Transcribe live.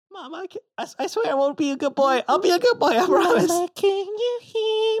Mama, I swear I won't be a good boy. I'll be a good boy, I promise. Mama, can you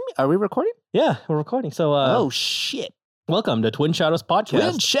hear me? Are we recording? Yeah, we're recording. So, oh, shit. Welcome to Twin Shadows Podcast.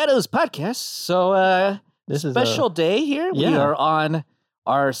 Twin Shadows Podcast. So, this is a special day here. Yeah. We are on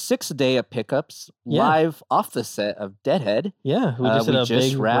our 6th day of pickups, live off the set of Deadhead. Yeah, we just did a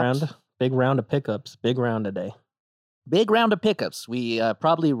big round of pickups. Big round today. Big round of pickups. We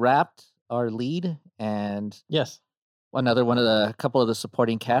probably wrapped our lead and another one of the couple of the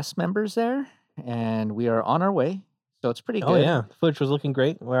supporting cast members there, and we are on our way. So it's pretty good. Oh yeah, the footage was looking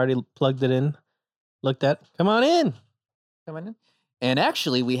great. We already plugged it in, looked at. Come on in. And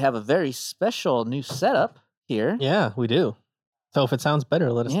actually, we have a very special new setup here. Yeah, we do. So if it sounds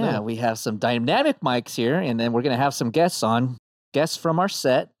better, let us know. Yeah, we have some dynamic mics here, and then we're going to have some guests on. Guests from our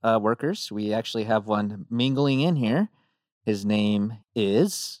set, workers. We actually have one mingling in here. His name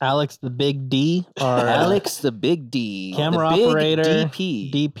is... Alex the Big D. Alex the Big D. Camera operator.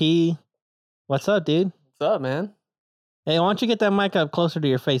 DP. What's up, dude? What's up, man? Hey, why don't you get that mic up closer to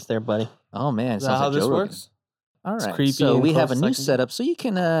your face there, buddy? Oh, man. Is that how this works? All right. It's creepy. So we have a new setup, so you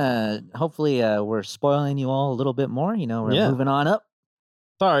can... hopefully, we're spoiling you all a little bit more. You know, we're moving on up.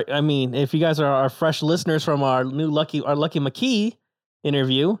 Sorry, I mean, if you guys are our fresh listeners from our new Lucky McKee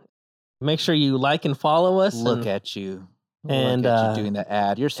interview, make sure you like and follow us. Look at you. And look at you doing the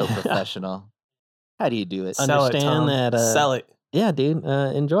ad. You're so professional. How do you do it? Understand that. Sell it. Yeah, dude.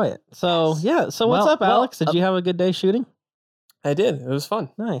 Enjoy it. So, So what's up, Alex? Did you have a good day shooting? I did. It was fun.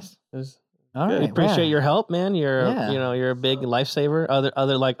 Nice. It was all right. We appreciate your help, man. You're a big lifesaver.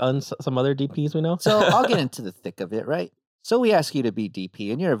 Some other DPs we know. So I'll get into the thick of it, right? So we ask you to be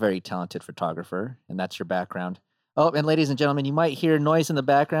DP, and you're a very talented photographer, and that's your background. Oh, and ladies and gentlemen, you might hear noise in the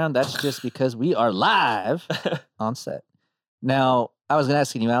background. That's just because we are live on set. Now, I was going to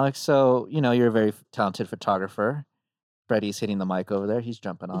ask you, Alex, so, you're a very talented photographer. Freddy's hitting the mic over there. He's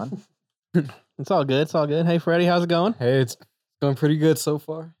jumping on. It's all good. It's all good. Hey, Freddy, how's it going? Hey, it's going pretty good so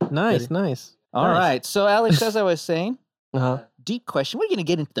far. Nice. All right. So, Alex, as I was saying, deep question. We're going to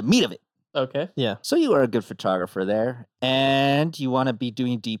get into the meat of it. Okay. Yeah. So you are a good photographer there, and you want to be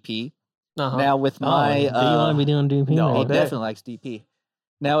doing DP. Now with my... do you want to be doing DP? No, he definitely likes DP.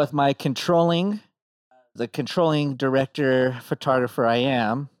 Now with my controlling director photographer I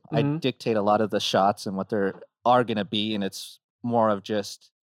am, I dictate a lot of the shots and what they are going to be, and it's more of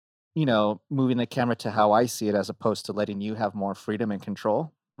just, moving the camera to how I see it as opposed to letting you have more freedom and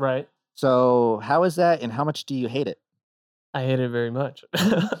control. Right. So how is that, and how much do you hate it? I hate it very much.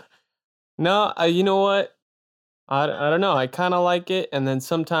 No, you know what? I don't know. I kind of like it, and then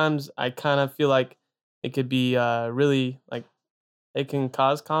sometimes I kind of feel like it could be really, like, it can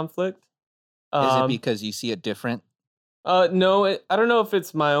cause conflict. Is it because you see it different? No, I don't know if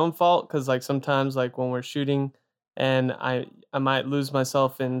it's my own fault, because, like, sometimes, like, when we're shooting and I might lose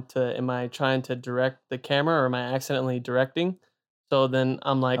myself into, am I trying to direct the camera or am I accidentally directing? So then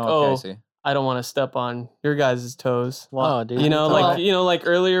I'm like, I don't want to step on your guys' toes. Wow, dude. Like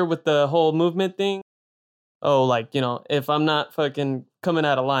earlier with the whole movement thing. Oh, like, if I'm not fucking coming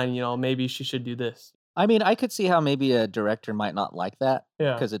out of line, maybe she should do this. I mean, I could see how maybe a director might not like that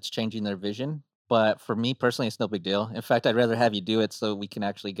because it's changing their vision. But for me personally, it's no big deal. In fact, I'd rather have you do it so we can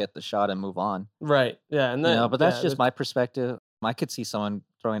actually get the shot and move on. Right. Yeah. And then, but that's just my perspective. I could see someone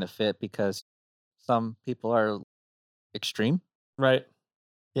throwing a fit because some people are extreme. Right.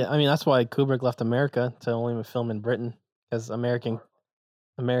 Yeah, I mean, that's why Kubrick left America to only film in Britain, because American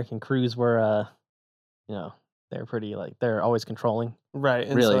crews were, they're pretty, like, they're always controlling. Right.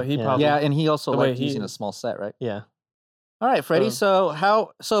 And really? So he probably, and he also liked using a small set, right? Yeah. All right, Freddy. So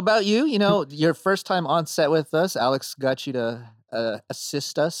about you, your first time on set with us, Alex got you to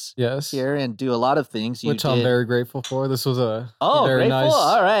assist us here and do a lot of things. Which I'm very grateful for. This was a very nice, nice.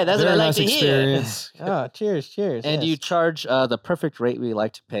 All right, that's what I like to experience. Hear. Cheers. And you charge the perfect rate we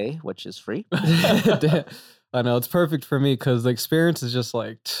like to pay, which is free. I know, it's perfect for me because the experience is just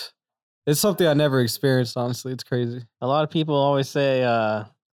like, it's something I never experienced, honestly. It's crazy. A lot of people always say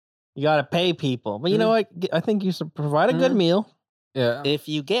you got to pay people. But you know what? I think you should provide a good meal. Yeah. If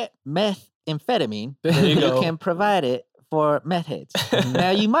you get methamphetamine, you can provide it for meth heads.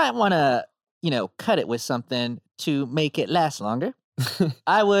 Now, you might want to, cut it with something to make it last longer.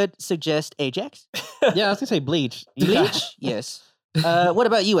 I would suggest Ajax. Yeah, I was going to say bleach. Bleach? Yes. What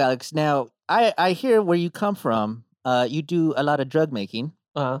about you, Alex? Now, I hear where you come from. You do a lot of drug making.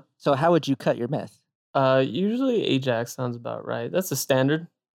 So how would you cut your meth? Usually Ajax sounds about right. That's a standard.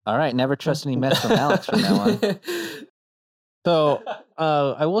 All right. Never trust any meth from Alex from now on. So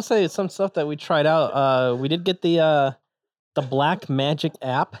I will say some stuff that we tried out. We did get the Black Magic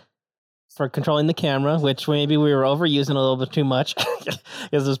app. for controlling the camera, which maybe we were overusing a little bit too much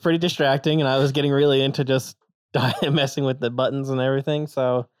because it was pretty distracting, and I was getting really into just messing with the buttons and everything.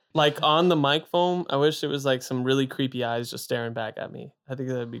 So, Like on the microphone, I wish it was like some really creepy eyes just staring back at me. I think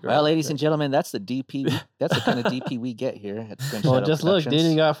that'd be great. Well, ladies and gentlemen, that's the DP. That's the kind of DP we get here at French well, Shadow just look, dude,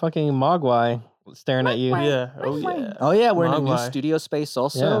 Productions. you got fucking Mogwai staring at you. Yeah. Oh yeah. Oh yeah, we're in a new Mogwai. studio space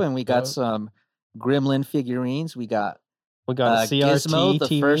also, Yeah. and we got some Gremlin figurines. We got We got a CRT Gizmo, the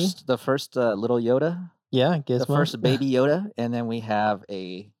TV. first little Yoda, Yeah, Gizmo. the first baby Yoda, and then we have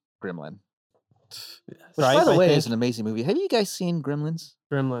a Gremlin. Which, Right, by the I way, think. is an amazing movie. Have you guys seen Gremlins?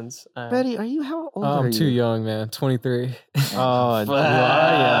 Gremlins. Freddy, how old are I'm you? too young, man. 23. Oh, you are,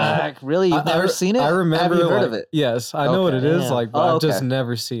 yeah. Fuck, really? You've never seen it? I remember. Have you heard like, of it? Yes, I know what it Okay. is Yeah. like, but Oh, I've just okay.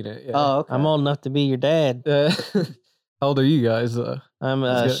 never seen it. Yeah. Oh, okay. I'm old enough to be your dad. How old are you guys? I'm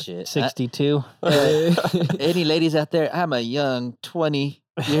That's good. 62. Any ladies out there? I'm a young 20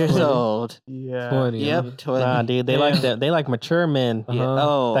 years 20. old. Yeah. 20. Yep, 20. Nah, dude, they like that. They like mature men Yeah. Uh-huh.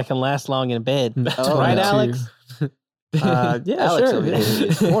 Oh, that can last long in bed. Oh, right, yeah. Alex? Yeah. Alex Sure. over here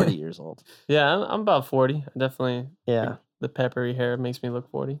is 40 years old. Yeah. I'm about 40. Definitely. Yeah, The peppery hair makes me look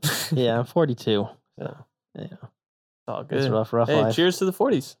 40. It's yeah. I'm 42. So, yeah, all it's good. rough Hey, life. cheers to the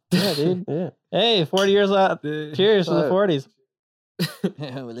 40s. Yeah, dude. Yeah. Hey, 40 years out. Cheers to the 40s.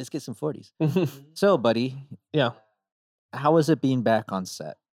 Well, let's get some 40s. So, buddy, Yeah, how was it being back on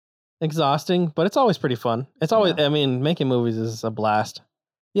set? exhausting, but it's always pretty fun. It's always. Yeah. I mean, making movies is a blast.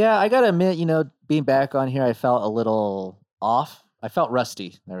 Yeah, I gotta admit, being back on here, I felt a little off. I felt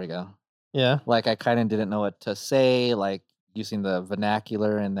rusty. There we go. Yeah, Like I kind of didn't know what to say, like using the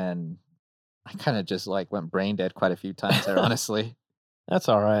vernacular, and then I kind of just like went brain dead quite a few times there, honestly. that's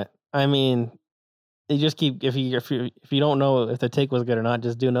all right. I mean, you just keep if you don't know if the take was good or not,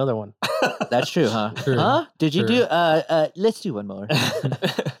 just do another one. That's true, huh? True, Huh? Did you do? true. Let's do one more.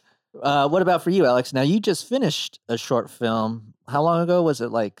 What about for you, Alex? Now you just finished a short film. How long ago was it?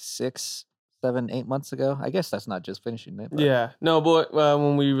 Like 6, 7, 8 months ago? I guess that's not just finishing it. But Yeah. No, but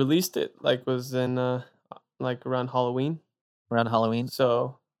when we released it, like was in like around Halloween. around Halloween.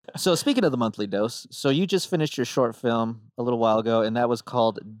 So So speaking of the monthly dose, so you just finished your short film a little while ago, and that was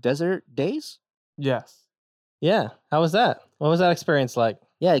called Desert Days. yes. Yeah, how was that? What was that experience like?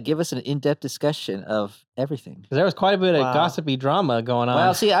 Yeah, give us an in-depth discussion of everything. Because there was quite a bit of Wow. gossipy drama going on.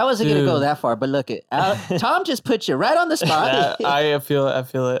 Well, see, I wasn't going to go Dude. that far, but look, Tom just put you right on the spot. I feel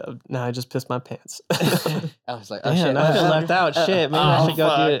it. Now I just pissed my pants. I was like, oh Damn, shit, I feel left out. Shit, maybe I oh, should go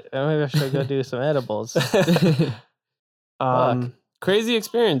fuck. do it. Maybe I should go do some edibles. Crazy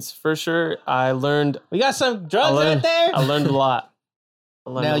experience for sure. I learned We got some drugs learned- out there. I learned a lot.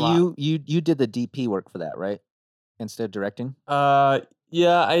 Now you did the DP work for that, right? Instead of directing.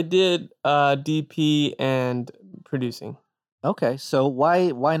 Yeah, I did DP and producing. Okay, so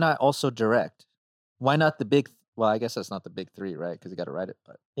why not also direct? Why not the big? Well, I guess that's not the big three, right? Because you got to write it.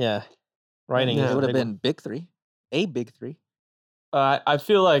 But Yeah, writing. Yeah, it is would a have big been big three, a big three. I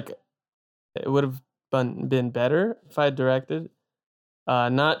feel like it would have been better if I directed.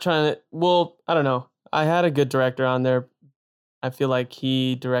 Not trying to. Well, I don't know. I had a good director on there. I feel like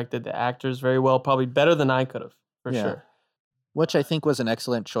he directed the actors very well, probably better than I could have, for Yeah. sure. Which I think was an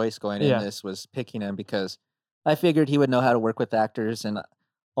excellent choice going Yeah. in this, was picking him because I figured he would know how to work with actors, and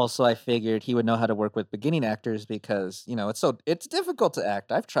also I figured he would know how to work with beginning actors because it's difficult to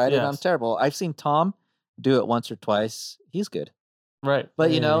act. I've tried it, I'm Yes. terrible. I've seen Tom do it once or twice. He's good, Right. but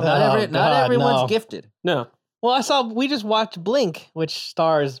Oh, not God, everyone's no. gifted. No. Well, we just watched Blink, which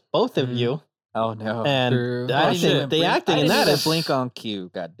stars both of Mhm. you, Oh no! and True. I Oh, think shit. the acting I in didn't that even is blink on cue.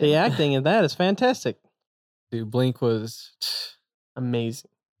 God damn the it. acting in that is fantastic. Dude, Blink was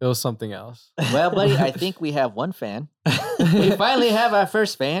Amazing. it was something else. Well, buddy, I think we have one fan. We finally have our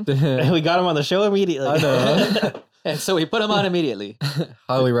first fan, We got him on the show immediately. I know. and so we put him on immediately.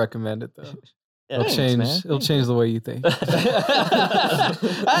 Highly recommend it though. Yeah, It'll thanks, change. man. It'll change the way you think.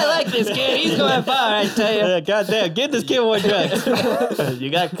 I like this kid. He's going far, I tell you. Yeah, goddamn, get this kid more drugs. You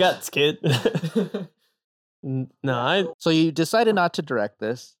got guts, kid. No, So you decided not to direct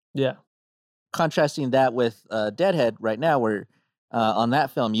this. yeah. Contrasting that with Deadhead right now, where on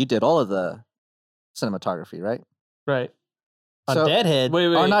that film you did all of the cinematography, right? Right. On So- Deadhead. Wait.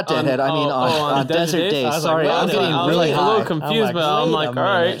 Or not Deadhead, I mean on Desert Days. I was like, Sorry, wait I'm a getting minute. I was really like, a little high. confused, I'm but I'm like, like, wait a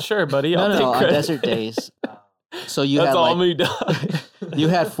all right, minute. sure, buddy. No, I'll no, take on credit. Desert Days. So you That's had all like, me done. you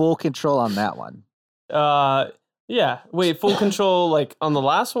had full control on that one. Yeah. Wait, full control like on the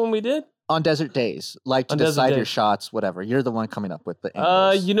last one we did? On Desert Days, like to On Desert decide your Days. shots, whatever. You're the one coming up with the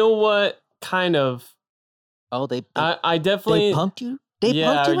angles. You know what? Kind of. Oh, they I definitely punked you. They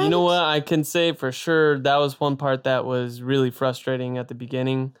yeah, punked you. you know Alex? what? I can say for sure that was one part that was really frustrating at the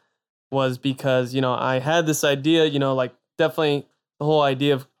beginning. was because, I had this idea, like definitely the whole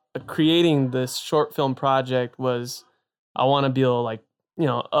idea of creating this short film project was I want to be able to like,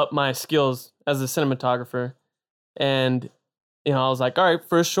 up my skills as a cinematographer. And, I was like, all right,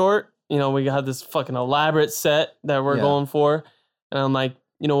 for a short, we got this fucking elaborate set that we're going for. And I'm like,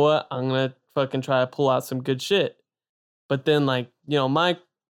 you know what? I'm going to fucking try to pull out some good shit. But then like, Mike,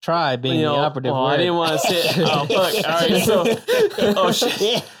 try being the operative word. I didn't want to say it. Oh, fuck. All right. So, oh,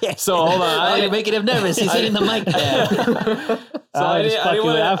 shit. So, hold on. You're making him nervous. He's hitting the mic pad. So I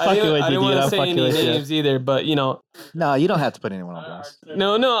didn't want to say any names either, but, No, you don't have to put anyone on blast.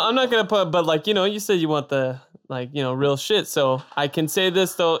 No, I'm not going to put, but, like, you said you want the, like, real shit. So I can say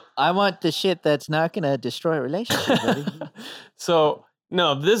this, though. I want the shit that's not going to destroy a relationship, buddy. So,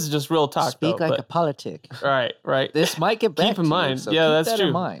 no, this is just real talk, Speak like a politic. Right. This might get back keep in to mind. you, so yeah, keep that's that true.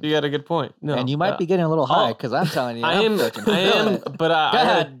 in mind. You got a good point. No, and you might be getting a little high because I'm telling you. I am, but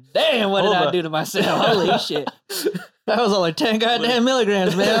God damn, what did I do to myself? Holy shit. That was only 10 goddamn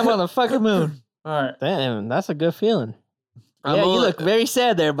milligrams, man. I'm on the fucking moon. All right. Damn, that's a good feeling. Yeah, you look very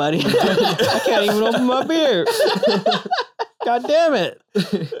sad there, buddy. I can't even open my beer. God damn it.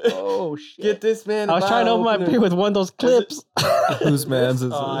 Oh, shit. Get this man. I was trying to open my beer with one of those clips. Whose man's is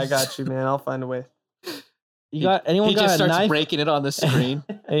this? I got you, man. I'll find a way. Anyone he got just a starts knife? breaking it on the screen.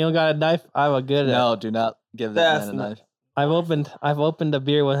 Anyone got a knife? I have a good. No, do not give that man a knife. I've opened a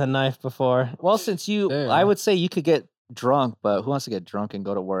beer with a knife before. Well, since I would say you could get drunk, but who wants to get drunk and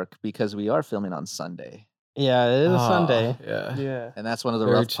go to work? Because we are filming on Sunday. Yeah, it is a Sunday. Yeah. And that's one of the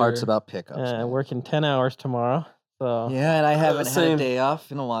Very rough parts true. about pickups. man. Working 10 hours tomorrow. So Yeah, and I haven't had Same. a day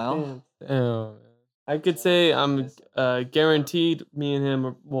off in a while. Damn. I could say I'm guaranteed me and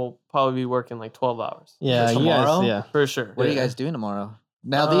him will probably be working like 12 hours. yeah, For you guys, tomorrow? yeah. For sure. What are you guys doing tomorrow?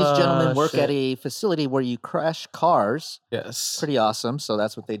 Now, these gentlemen work shit. at a facility where you crash cars. Yes. Pretty awesome. So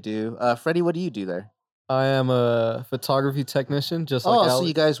that's what they do. Freddie, what do you do there? I am a photography technician, just like Oh, so Alex.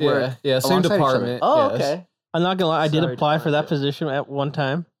 you guys work Yeah, same alongside each other. department. Oh, yes. okay. I'm not gonna lie, I did Sorry to apply for interrupt that you. position at one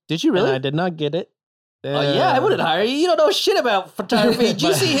time. Did you really? And I did not get it. Oh, yeah, I wouldn't hire you. You don't know shit about photography. Did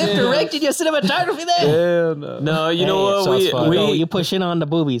you see him directing your cinematography there? Yeah, no. No, you know Hey, what? shots fired. You push in on the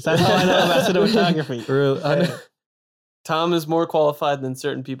boobies. That's all I know about cinematography. Really? I know. Tom is more qualified than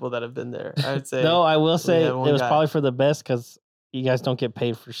certain people that have been there. I would say. No, I will say had it one was guy. probably for the best because you guys don't get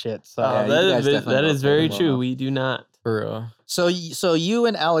paid for shit. So Yeah, you guys definitely that don't is very pay true. well. We do not. For real. So you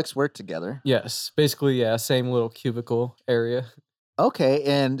and Alex work together. Yes. Basically, yeah, same little cubicle area. Okay,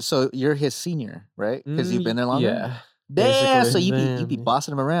 and so you're his senior, right? Because you've been there longer? Yeah. Damn, so basically. you be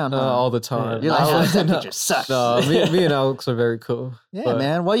bossing him around, huh? All the time. You're like, I Alex, that no, picture sucks. no, me and Alex are very cool. Yeah, but-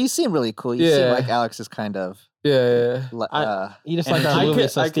 man. Well, you seem really cool. You seem Yeah. like Alex is kind of... Yeah. you just like our I movie,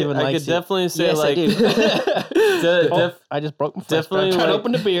 could, so I Steven could, I likes could definitely say Yes, I like do. I just broke my definitely, definitely trying to like-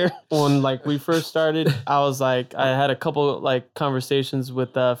 open the beer. when like we first started, I was like I had a couple like conversations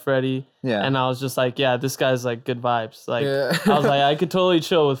with Freddy, Yeah. and I was just like, yeah, this guy's like good vibes. Like Yeah. I was like, I could totally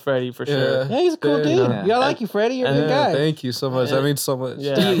chill with Freddy for sure. Yeah, he's a cool Yeah. dude. Yeah. You like you, Freddie. You're a good Yeah, guy. thank you so much. That means so much.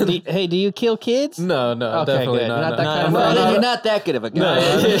 Yeah. Do you kill kids? No, Okay, definitely good. not. You're not that no. kind of Well, man. then you're not that good of a guy.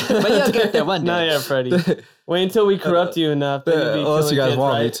 No. But you'll get there one day. Not yet, Freddy. Wait until we corrupt you enough. Then you'll be Unless you killing guys kids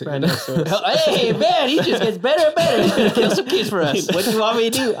want me right, to. right next to us. Hey, man, he just gets better and better. He's going to kill some kids for us. What do you want me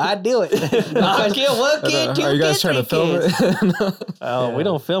to do? I do it. I'll kill one kid, two Are you guys kids, trying to three film kids. it? Oh, we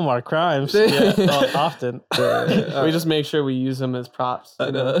don't film our crimes often. Yeah. We just make sure we use them as props.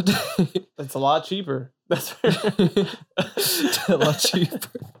 I know. It's a lot cheaper. That's A lot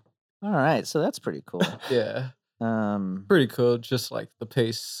cheaper. All right, so that's pretty cool. Yeah. Um, Pretty cool. Just like the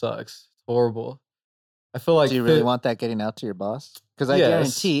pace sucks. It's horrible. I feel like do you really want that getting out to your boss? Because I Yes.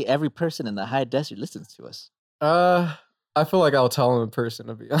 guarantee every person in the high desert listens to us. I feel like I'll tell him in person,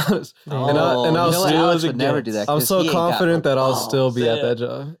 to be honest. Oh, and I'll you know what? still Alex would never do that. I'm 'cause so he ain't got confident no that I'll balls. still be at Yeah. that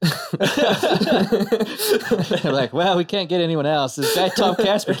job. They're like, well, we can't get anyone else. This guy Tom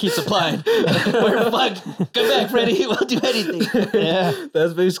Casper keeps applying. We're fucked. Come back, Freddie. We'll do anything. Yeah.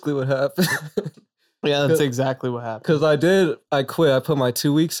 That's basically what happened. Yeah, that's exactly what happened. Because I quit. I put my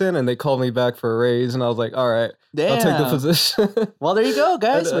 2 weeks in and they called me back for a raise. And I was like, all right, I'll take the Damn. position. Well, there you go,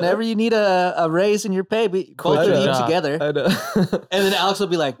 guys. know. Whenever you need a raise in your pay, both Quit of your you job. together. I know. And then Alex will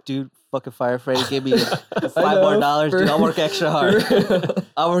be like, dude, fucking fire Freddie. Give me $5 know, more dollars. Dude, I'll work extra hard. For-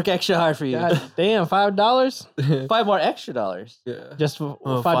 I'll work extra hard for you. God damn, $5? $5 more extra dollars. yeah. Just $5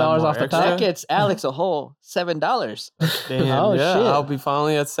 $5 off the extra? top? That gets Alex a whole $7. Damn, Oh, yeah, shit. I'll be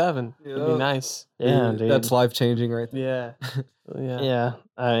finally at 7. It'd be Yeah. nice. Damn, dude. That's life changing right there. Yeah. Yeah. Yeah,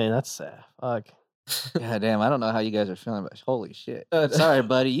 I mean, that's sad. Fuck. God damn, I don't know how you guys are feeling, but holy shit. Sorry,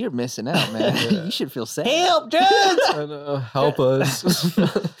 buddy, you're missing out, man. Yeah. You should feel sad. Help, drugs! I know. Help us.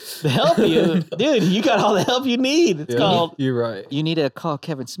 To help you, dude. You got all the help you need. It's Yeah, called. You're right. You need to call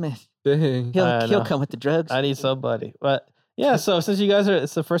Kevin Smith. Dang. I He'll know. come with the drugs. I need somebody. But yeah, so since you guys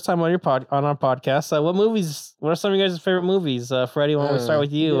it's the first time on our podcast, what are some of you guys' favorite movies? Freddie, why don't we start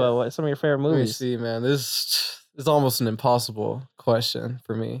with you? Yeah. What are some of your favorite Let me movies? see, man. This is almost an impossible question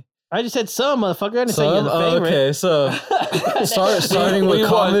for me. I just said some, motherfucker. I didn't say you're the favorite. Okay, so starting with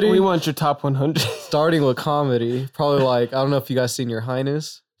comedy. We want your top 100. Starting with comedy, probably like, I don't know if you guys seen Your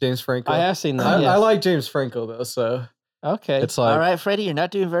Highness, James Franco. I have seen that. I yes. like James Franco though, so Okay. it's like All right, Freddie, you're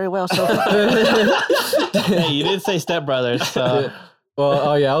not doing very well so far. Hey, you did say Step Brothers, so. Well,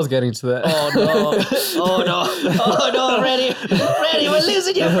 oh yeah, I was getting to that. Oh no! Oh no! Oh no, Freddie! Freddie, we're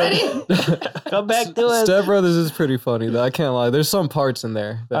losing you, Freddie! Come back to us. Step Brothers is pretty funny though. I can't lie. There's some parts in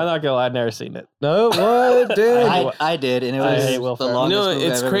there. I'm not gonna lie, I've never seen it. No, what? Dang. I did, and it I was hate Will the Ferrell. You longest know, movie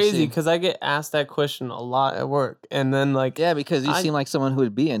it's I've ever crazy seen. because I get asked that question a lot at work, and then like, Yeah, because you I- seem like someone who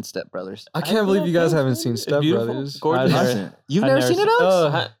would be in Step Brothers. I can't believe you guys haven't seen Step beautiful, Brothers. gorgeous. I've I've never- You've I've never never seen it, seen-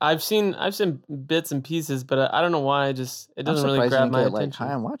 Alex? I've seen bits and pieces, but I don't know why. It I'm doesn't really surprised grab you my didn't get, attention.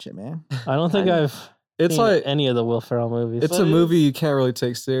 high and watch it, man. I don't think I've It's seen like any of the Will Ferrell movies. it's a movie you can't really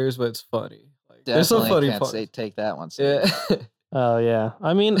take serious, but it's funny. Like, there's some Definitely funny can't parts. say take that one. Yeah. serious. Oh yeah,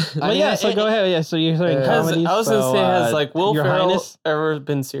 I mean, but mean, yeah. So it- go ahead. Yeah. So you're saying Yeah. comedies. I was gonna so, say, has like Will Your Ferrell Highness? ever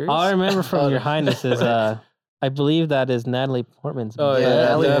been serious? All I remember from Oh, Your no. Highness is I believe that is Natalie Portman's Oh movie. Yeah, yeah,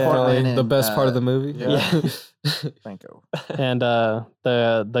 Ellie definitely Portman the and, best part of the movie. Yeah. Franco. and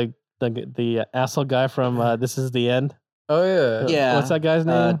the asshole guy from This Is the End. Oh yeah. Yeah. What's that guy's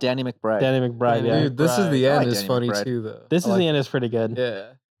name? Danny McBride. Danny McBride. Danny Yeah. Dude, This Is the I End like is Danny funny McBride. too though. This I Is like- the End is pretty good. Yeah.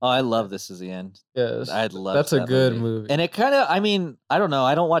 Oh, I love This Is the End. Yes. I love That's a that good movie. And it kind of, I mean, I don't know.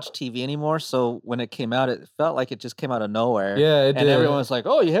 I don't watch TV anymore. So when it came out, it felt like it just came out of nowhere. Yeah, it And did. everyone was like,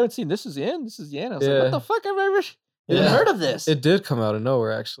 oh, you haven't seen This Is the End? This Is the End. I was like, Yeah. what the fuck? I've never even Yeah. heard of this. It did come out of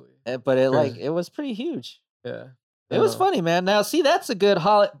nowhere actually. But it was pretty huge. Yeah. It was funny, man. Now, see, that's a good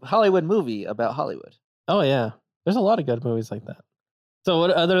Hollywood movie about Hollywood. Oh yeah. There's a lot of good movies like that. So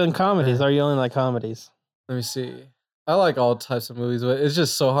what other than comedies? Are you only like comedies? Let me see. I like all types of movies, but it's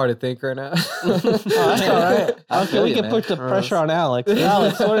just so hard to think right now. Oh, that's all right. I Okay, feel we you, can man. put the pressure on Alex.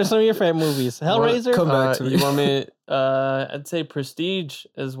 Alex, what are some of your favorite movies? Hellraiser. Come back to me. You want me? I'd say Prestige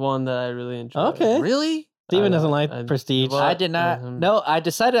is one that I really enjoy. Okay. Really? Steven I- doesn't like I- Prestige. well, I did not. Mhm. No, I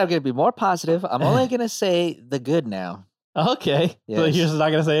decided I'm going to be more positive. I'm only going to say the good now. Okay. So Yes. you're just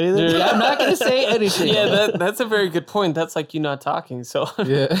not gonna say anything? Dude, I'm not going to say anything. Yeah, that's a very good point. That's like you not talking. So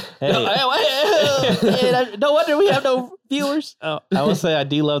Yeah. Hey, No wonder we have no viewers. I will say I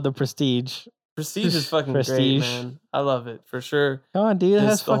do love the Prestige. Prestige is fucking Prestige. great, man. I love it for sure. Come on, dude. It has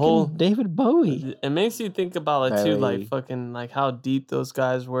Just the fucking whole- David Bowie. It makes you think about it too, like Very. fucking like how deep those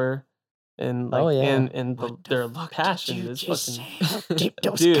guys were, and like Oh, yeah. and their passion is fucking. Keep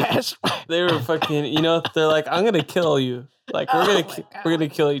those Dude. guys. They were fucking. You know, they're like, I'm gonna kill you. Like we're Oh gonna my we're gonna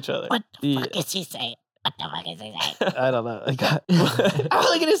kill each other. What the Yeah. fuck is he saying? What the fuck is he saying? I don't know. I'm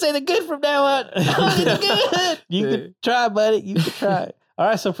only going to say the good from now on. Only the good. You could try, buddy. You could try. All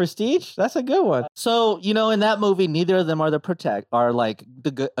right, so Prestige, that's a good one. So, in that movie, neither of them are are like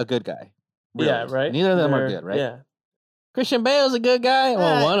a good guy. Yeah, Really. right. Neither of them are They're- good, right? Yeah. Christian Bale's a good guy.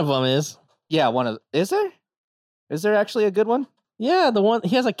 Well, Uh, one of them is. Yeah, is there? Is there actually a good one? Yeah, the one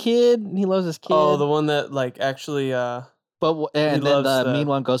he has a kid and he loves his kid. Oh, the one that like actually. And then the loves the- mean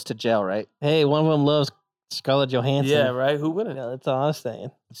one goes to jail, right? Hey, one of them loves Scarlett Johansson. Yeah, right. Who wouldn't? Yeah, that's all I'm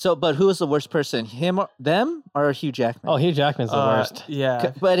saying. So, but who is the worst person? Them or Hugh Jackman? Oh, Hugh Jackman's the worst.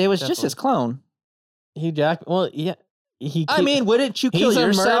 Yeah. But it was just his definitely. clone. Hugh Jackman. Well, yeah, I mean, wouldn't you kill He's a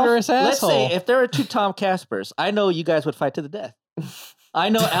yourself? murderous Let's say asshole. if there are two Tom Caspers, I know you guys would fight to the death. I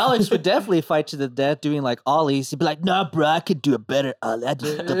know Alex would definitely fight to the death doing like ollies. He'd be like, "Nah, bro, I could do a better ollie. I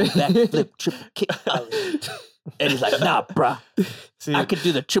do double back flip, triple kick ollie." And he's like, "Nah, bro, See, I could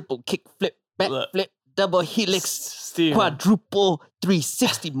do the triple kick flip, back Look. flip, double helix, Steve. quadruple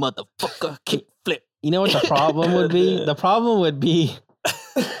 360, motherfucker, kick flip." you know what the problem would be? The problem would be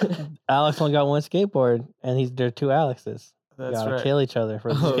Alex only got one skateboard, and there are two Alexes. That's Gotta right. kill each other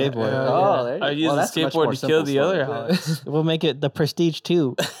for the Oh, skateboard. yeah. Oh, there you I go. use Well, the that's a much skateboard more to kill simple the story. other Alex. We'll make it the Prestige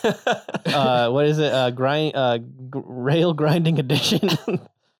 2. What is it? Rail grinding edition.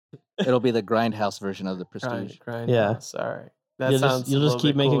 It'll be the grindhouse version of the Prestige. Grind. Yeah. Sorry. That you'll sounds. just, you'll a just little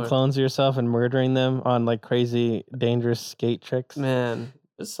keep bit making cooler. clones of yourself and murdering them on like crazy, dangerous skate tricks. Man,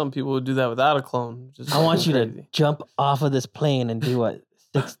 there's some people who do that without a clone. Which is I want you fucking to crazy. jump off of this plane and do a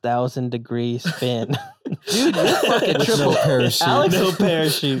 6,000 degree spin. Dude, you're fucking With triple no parachute. Alex, No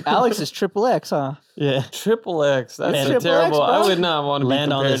parachute. Alex is triple X, huh? Yeah. Triple X. That's Man, a Triple terrible. X, bro. I would not want to be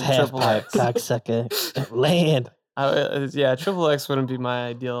Land on compared this to half Triple pipe, X. cocksucker. Land. Yeah, Triple X wouldn't be my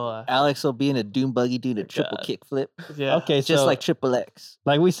ideal. Alex will be in a doom buggy doing a triple God. kickflip, Yeah. Okay, just so like Triple X.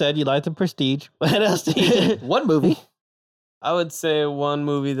 like we said, you like the Prestige. What else do you? One movie. I would say one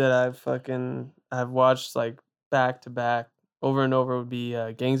movie that I've watched like back to back over and over would be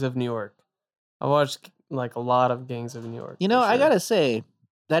Gangs of New York. I watched like a lot of Gangs of New York. You for know, I sure. gotta say,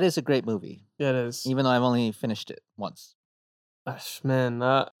 that is a great movie, Yeah, it is. even though I've only finished it once. Gosh, man, I'm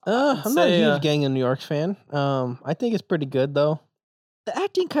not a say, huge Gang of New York fan. I think it's pretty good though. The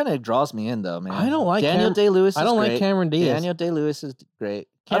acting kind of draws me in, though, man. I don't like Daniel Cam- Day-Lewis. I don't is like great. Cameron Diaz. Daniel Day-Lewis is great.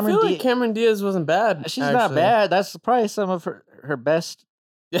 I feel like Cameron Diaz wasn't bad. She's not actually. bad. That's probably some of her best.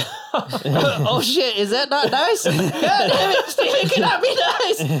 Yeah. Oh shit! Is that not nice? God damn it! Steven cannot be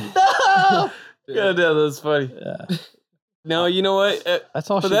nice. No. God damn, that's funny. Yeah. No, you know what? That's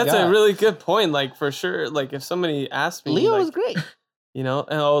all But she that's got. a really good point. Like for sure. Like if somebody asked me, Leo like, was great. you know,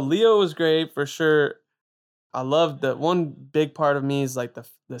 and Leo was great for sure. I love that one big part of me is like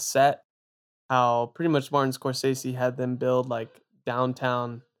the set, how pretty much Martin Scorsese had them build like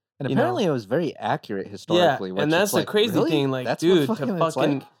downtown. And You know. apparently, it was very accurate historically. Yeah, which and it's that's the like, crazy really? thing. Like, That's dude, what to it's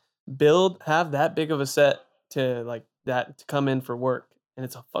fucking like? have that big of a set to like that to come in for work, and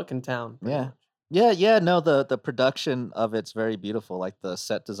it's a fucking town. pretty Yeah. much. Yeah. No, the production of it's very beautiful. Like the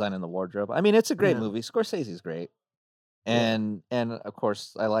set design and the wardrobe. I mean, it's a great Yeah. movie. Scorsese's great, Yeah. and of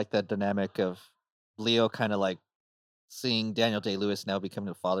course, I like that dynamic of Leo kind of like seeing Daniel Day-Lewis now becoming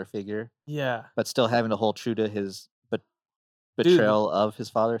a father figure, Yeah. but still having to hold true to his betrayal of his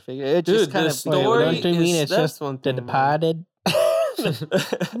father figure. It Dude, just kind the of story don't you mean is- it's that's just one The thing, man. Departed?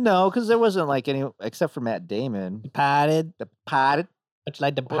 no, because there wasn't like any except for Matt Damon. Departed. The potted, It's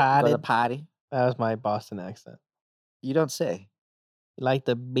like the Departed. potty. That was my Boston accent. You don't say. You like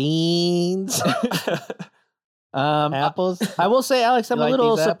the beans? I Apples? will say, Alex, You I'm a like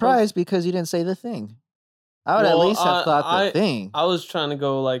little these apples? surprised because you didn't say the thing. I would Well, at least have thought the thing. I was trying to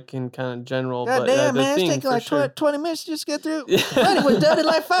go like in kind of general, God but damn, the man, it's thing taking for like sure. 20 minutes to just get through. Yeah. Freddy was done in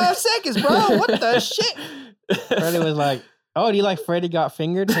like 5 seconds, bro. What the shit? Freddie was like, oh, do you like Freddie Got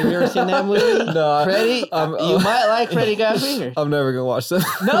Fingered? Have you ever seen that movie? No, Freddy, you might like Freddy Got Fingered. I'm never gonna watch that.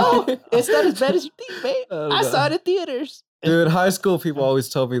 No, it's not as bad as you think, babe. don't I know. saw it in theaters. Dude, in high school, people always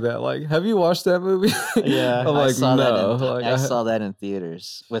tell me that. Like, have you watched that movie? Yeah. I'm I like, saw no. that in, Like, I saw that in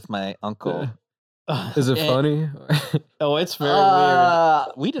theaters with my uncle. Is it Eh. funny? Oh, it's very weird.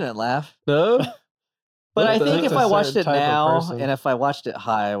 We didn't laugh. No. But What I the think heck? if I watched it Certain type of now person. and if I watched it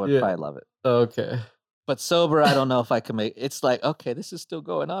high, I would Yeah. probably love it. Okay. But sober, I don't know if I can make. It's like, okay, this is still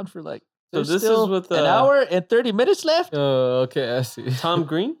going on for like. So there's this is still with, an hour and 30 minutes left. Oh, okay. I see. Tom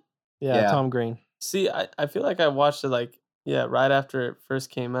Green. Yeah, Yeah. Tom Green. See, I feel like I watched it like right after it first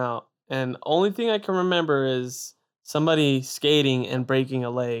came out, and only thing I can remember is somebody skating and breaking a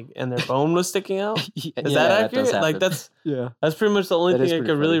leg, and their bone was sticking out. Is that accurate? Like that's. Yeah. that's pretty much the only That is thing I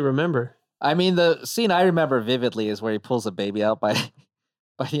pretty could really funny. remember. I mean, the scene I remember vividly is where he pulls a baby out by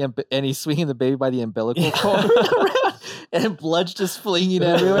and he's swinging the baby by the umbilical cord around, and blood's just flinging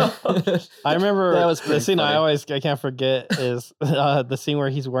everywhere. I remember That was the pretty scene funny. I can't forget is the scene where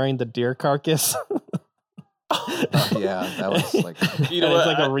he's wearing the deer carcass. Yeah, that was like. You know And it's what?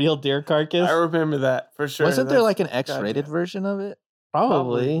 like a real deer carcass. I remember that for sure. Wasn't there That's- like an X-rated goddamn. version of it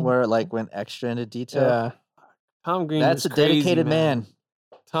Probably. where it like went extra into detail? Yeah. Tom Green? That's a was crazy, dedicated man.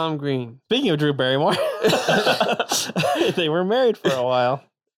 Tom Green. Speaking of Drew Barrymore, they were married for a while.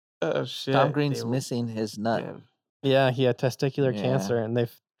 Oh shit. Tom Green's They were- missing his nut. Damn. Yeah, he had testicular Yeah. cancer, and they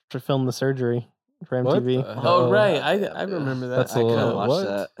filmed the surgery for What MTV. the Oh hell? right, I remember that. That's I a couldn't little- watch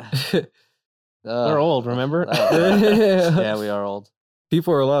what? that. We're old, remember? Yeah, we are old.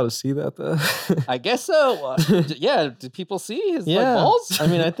 People are allowed to see that though. I guess so. Yeah, did people see his like, Yeah. balls? I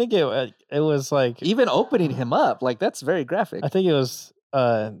mean, I think it was like Even opening him up, like that's very graphic. I think it was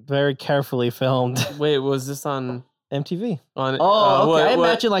very carefully filmed. Wait, was this on MTV. on? Oh, okay. what- I what-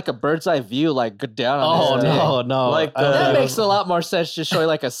 imagine like a bird's eye view, like go down on Oh his dick. no! Like I don't the- That think it makes was- a lot more sense. Just showing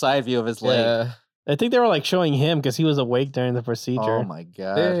like a side view of his leg. Yeah. I think they were like showing him because he was awake during the procedure. Oh my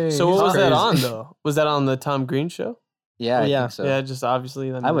god. Dang, So what he's was that crazy. on though? Was that on the Tom Green show? Yeah, I Yeah. think so. Yeah, just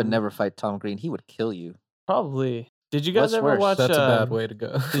obviously. I would never fight Tom Green. He would kill you. Probably. Did you guys What's ever worse? watch? That's a bad way to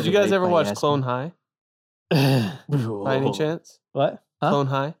go. Did you They guys ever play watch ass Clone me. High By by any chance? What? Huh? Clone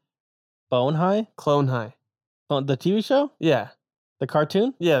High. Bone High? Clone High. Oh, the TV show? Yeah, The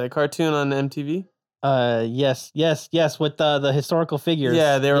cartoon? yeah, the cartoon on MTV. Yes, with the historical figures.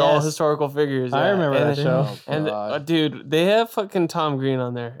 Yeah, they were all Yes. historical figures. I yeah. remember and, that show. Oh, And God. dude, they have fucking Tom Green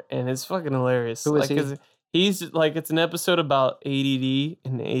on there, and it's fucking hilarious. Who is like, he? 'cause he's like, it's an episode about ADD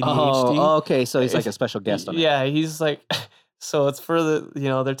and ADHD. Oh, okay. So he's like a special guest on it. Yeah, he's like, so it's for the,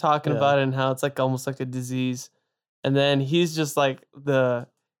 they're talking Yeah. about it and how it's like almost like a disease, and then he's just like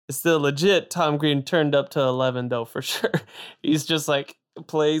it's the legit Tom Green turned up to 11 though for sure. He's just like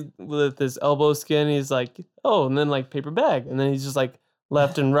played with his elbow skin. He's like, oh, and then like paper bag, and then he's just like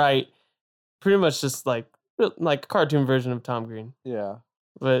left and right, pretty much just like a cartoon version of Tom Green. Yeah.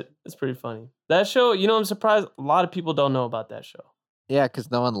 But it's pretty funny. That show, I'm surprised a lot of people don't know about that show. Yeah,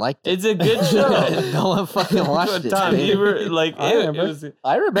 because no one liked it. It's a good show. No one fucking watched it. Tom, man. you were like, I it remember. was,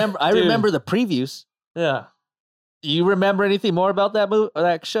 I Dude. remember the previews. yeah. You remember anything more about that movie or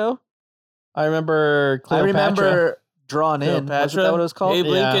that show? I remember Cleopatra. I remember Drawn In. Wasn't Cleopatra? that what it was called? Abe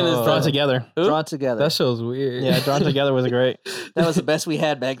Lincoln is Drawn the- Together. Who? Drawn Together. That show's weird. Yeah, Drawn Together was great. That was the best we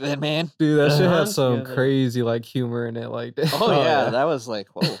had back then, man. Dude, that shit Drawn has some Together. crazy like humor in it. Like, Oh, yeah, that was like,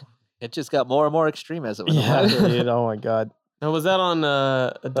 whoa. It just got more and more extreme as it went Yeah, along. dude. Oh my god. Now, was that on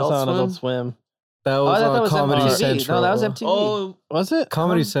That's Adult on Swim? Adult Swim. that Oh, I was thought that on was Comedy MTV. Central. No, that was MTV. Oh, Was it?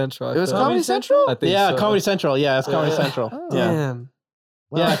 Comedy Central. I It was think. Comedy Central? I think Yeah, so. Comedy Central. Yeah, it's Comedy Yeah. Central. Oh. Yeah. damn.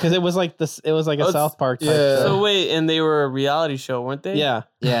 Yeah, because it was like this. It was like a Oh, South Park type yeah. show. So wait, and they were a reality show, weren't they? Yeah,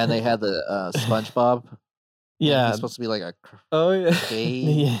 Yeah, and they had the SpongeBob. yeah, He's supposed to be like a Oh yeah. gay,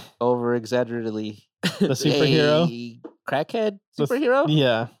 yeah. over exaggeratedly The superhero. crackhead The- superhero.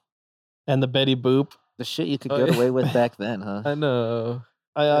 Yeah, and the Betty Boop. The shit you could Oh, get yeah. away with back then, huh? I know.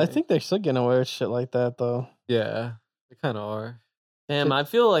 I think they're still getting away with shit like that though. Yeah, they kind of are. Damn, I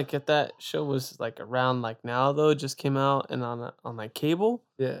feel like if that show was like around like now though, it just came out and on like cable,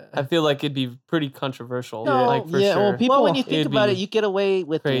 Yeah. I feel like it'd be pretty controversial. No, like for yeah, sure. well, people- Well, when you think it'd about be it, you get away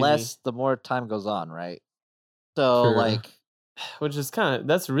with crazy. less the more time goes on, right? So, Sure. like, Which is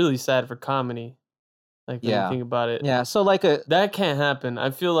that's really sad for comedy. Like when Yeah. you think about it. yeah. So, like That can't happen. I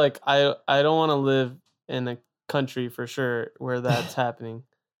feel like I don't want to live in a country for sure where that's happening.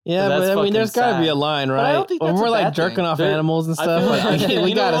 Yeah, That's but I mean, there's fucking got to be a sad. line, I right? don't think When that's we're a like bad jerking thing. off There- animals and I stuff, feel like, like- we you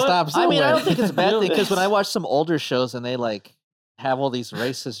know gotta what? stop I somewhere. mean, I don't think it's a bad You know, thing because when I it's- watch some older shows and they like have all these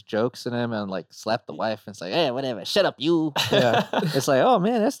racist jokes in them and like slap the wife and say, "Hey, whatever, shut up, you." Yeah. It's like, oh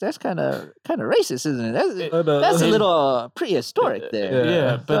man, that's kind of racist, isn't it? I know. That's a little prehistoric there. Yeah.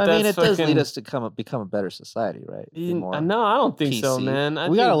 Yeah, So, but I mean, it that's does lead fucking- us to become a better society, right? Be more- No, I don't think so, PC. man. I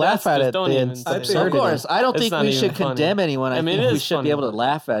We think gotta laugh that's at just- it, don't the even ins- say I it. think- So of course, I don't It's think not we even should funny. condemn anyone. I, I mean, think it we is should be able to funny.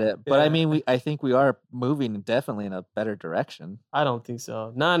 laugh at it. But I Yeah. mean, I think we are moving definitely in a better direction. I don't think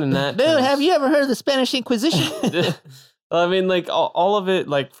so. Not in that. Dude, terms. have you ever heard of the Spanish Inquisition? I mean, like all of it,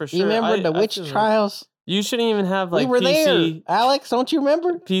 like for sure. You remember the I witch feel like trials? You shouldn't even have like we were PC, there, Alex. Don't you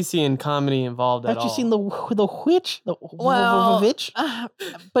remember? PC and comedy involved at Haven't all. you seen the witch? The Well, witch?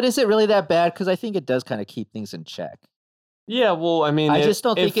 But is it really that bad? Because I think it does kind of keep things in check. Yeah, well, I mean, I if- just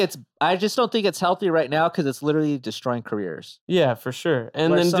don't think if- it's. I just don't think it's healthy right now because it's literally destroying careers. Yeah, for sure.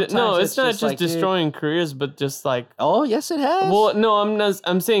 And Where then no, sometimes it's it's not just just like, dude- destroying careers, but just like. Oh yes, it has. Well, no,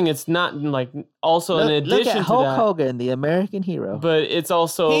 I'm saying it's not like also in look addition at to Hulk that, Hogan, the American hero. but it's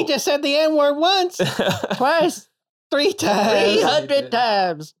also. He just said the N word once, Twice, 3 times. 300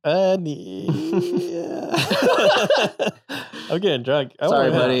 times. I'm getting drunk. I Sorry,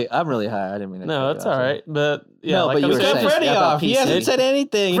 wanna- buddy. I'm really high. I didn't mean to. no, cut that's you off, all sorry. right. But yeah, No, like but you I'm were Cut saying, saying Freddy about off. He hasn't PC. said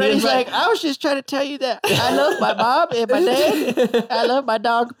anything. Freddy's He was like, I was just trying to tell you that I love my mom and my dad. I love my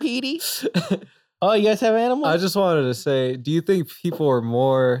dog Petey. oh, you guys have animals? I just wanted to say, do you think people were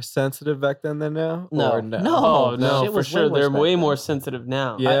more sensitive back then than now? No. Or No. oh no, Shit for was way sure, worse they're back way then. more sensitive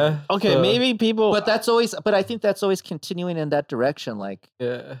now. Yeah. okay, so- maybe people. But that's always. But I think that's always continuing in that direction. Like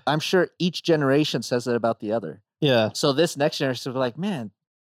Yeah. I'm sure each generation says it about the other. yeah. So this next generation will be like, man,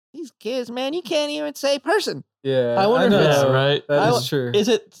 these kids, man, you can't even say person. Yeah. I wonder if know. it's- Yeah, right. That I- is true. Is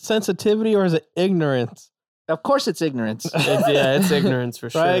it sensitivity or is it ignorance? Of course, it's ignorance. It's ignorance for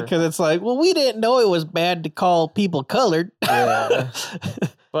sure. Right? Because it's like, well, we didn't know it was bad to call people colored. Yeah. But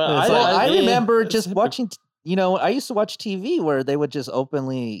It's Well, I yeah, remember it's just hypocr- watching. I used to watch TV where they would just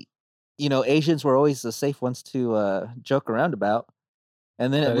openly, Asians were always the safe ones to joke around about,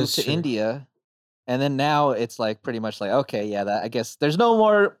 and then it That moved is to true. India, and then now it's like pretty much like, okay, yeah, that I guess there's no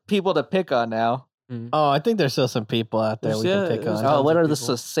more people to pick on now. Oh, I think there's still some people out there we can pick there's on. tons Oh, what of are the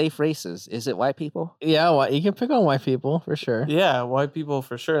people. safe races? Is it white people? Yeah, well, you can pick on white people for sure. Yeah, white people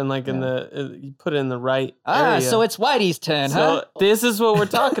for sure, and like in Yeah. you put it in the right Ah, area. so it's Whitey's turn, So huh? this is what we're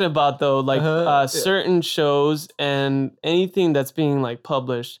talking about, though. Like Yeah. certain shows and anything that's being like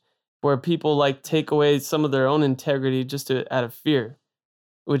published, where people like take away some of their own integrity just out of fear,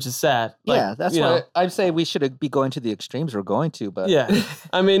 which is sad. Like, Yeah, that's you why know, I'd say we should be going to the extremes we're going to, but yeah.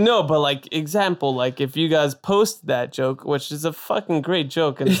 I mean, no, but like example, like if you guys post that joke, which is a fucking great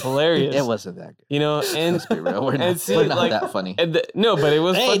joke and it's hilarious. it wasn't that good. You know, and Let's be real. We're and not, see, we're not like, that funny. and no, but it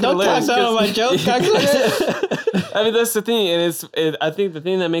was Hey, fucking don't hilarious. talk down on 'cause- my joke, cocksucker. I mean, that's the thing, and I think the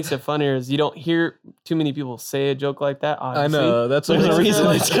thing that makes it funnier is you don't hear too many people say a joke like that. I Obviously. know. That's what There's a makes it reason.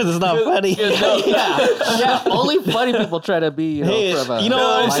 funny. It's because it's not funny. yeah, only funny people try to be, Hey, from a you know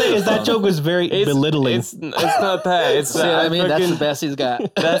what I'm saying is that microphone. joke was very belittling. It's not that. It's See, I mean, that's fucking- the best he's got.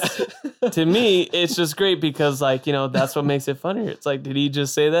 That's to me, it's just great because, like, you know, that's what makes it funnier. It's like, did he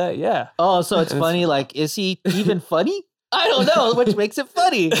just say that? Yeah. Oh, so it's funny. Like, is he even funny? I don't know, which makes it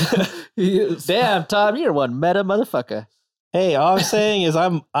funny. He is. Damn, Tom, you're one meta motherfucker. Hey, all I'm saying is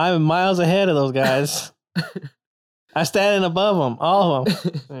I'm miles ahead of those guys. I standing above them, all of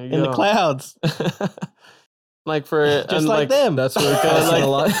them, There you in the go. clouds, Like for just like them. That's what it costs like- a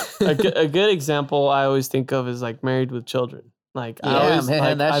lot. a good example I always think of is like Married with Children. Like, I Yeah, always, man,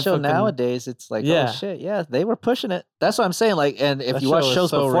 like, that I show fucking- nowadays, it's like, Yeah. oh shit, yeah, they were pushing it. That's what I'm saying. Like, and if That you show watch is shows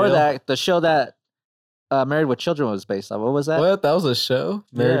so before real. that, the show that Married with Children was based on, what was that? What? That was a show?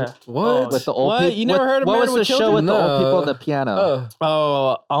 Married? Yeah. What? With the old What? people. You never heard of what Married was the with show Children? with the old people on No. the piano?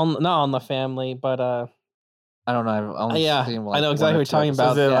 Oh. not on the family, but I don't know. I've only yeah, seen, I like, know one exactly or what you're two talking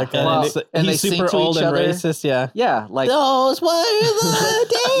about. Is it like and an- it's- and they he's sing super to old each and other? racist. Yeah. Yeah, like Those were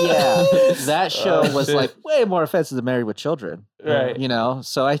the yeah, days. that show Oh, was shit. like way more offensive than Married with Children. Right. You know,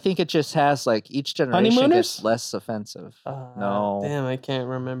 so I think it just has like each generation Honeymooners? gets less offensive. No. Damn, I can't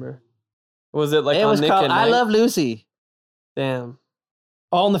remember. Was it like it on was Nick called at I Night? Love Lucy. Damn.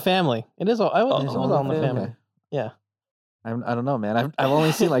 All in the family. It is all. It was All all in in the the Family. family. Yeah. I don't know, man. I've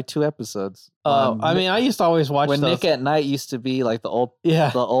only seen like 2 episodes. I mean, I used to always watch when those. Nick at Night used to be like the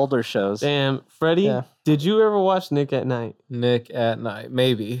yeah. older shows. Damn. Freddy, Yeah. did you ever watch Nick at Night? Nick at Night.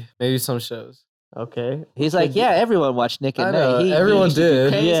 Maybe some shows. Okay. He's like, yeah, everyone watched Nick at I Night. know, He everyone used to do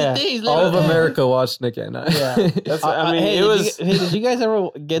did. crazy Yeah. things, All of little- America watched Nick at Night. Yeah. That's, I mean, hey, it was. Did you guys ever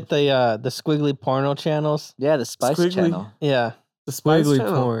get the squiggly porno channels? Yeah, the Spice Squiggly. Channel. Yeah. the Spice Squiggly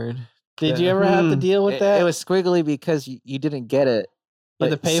Channel. porn. Did Yeah. you ever have to Hmm. deal with that? It was squiggly because you didn't get it. You had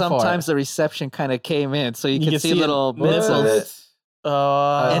But to pay for it. sometimes the reception kind of came in, so you You could could see see it. little What? bits of it.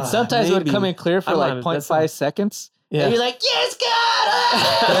 And And sometimes it would come in clear for I like might- 0.5 that's seconds. Yeah. And you're like, yes,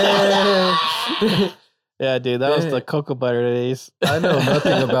 got it! Yeah, dude, that was the Dang. cocoa butter days. I know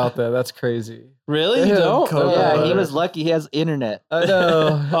nothing about that. That's crazy. Really? You Yeah, don't? cocoa yeah, he butter. was lucky he has internet. I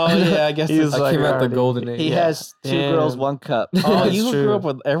know. Oh yeah, I guess He was it's I came out the already- golden age. He Yeah. has 2 girls, Damn. 1 cup. Oh, That's you true. grew up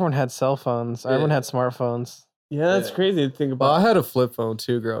with everyone had cell phones. Everyone Yeah. had smartphones. Yeah, that's Yeah. crazy to think Well, I about. had a flip phone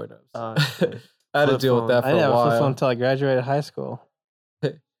too growing up. Oh, so shit. I had to Flip deal phone. with that for I didn't a have a while. flip phone until I graduated high school.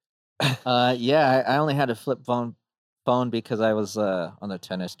 Yeah, I only had a flip phone because I was on the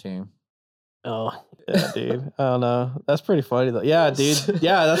tennis team. Oh, yeah, dude. I don't know. That's pretty funny though. Yeah, dude.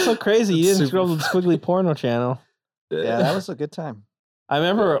 Yeah, that's so crazy. You It's didn't super scroll the squiggly porno channel. Yeah, that was a good time. I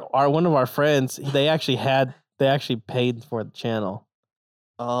remember one of our friends. They actually paid for the channel,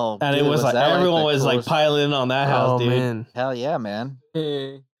 Oh, and dude, it was like that, everyone the was like coolest- piling in on that Oh house, dude. man. Hell yeah, man.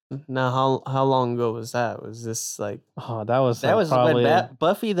 Now, how long ago was that? Was this like? Oh, that was That like was probably. when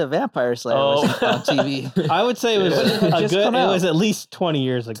Buffy the Vampire Slayer was Oh. on TV. I would say it was When did it a just good. come It out? was at least 20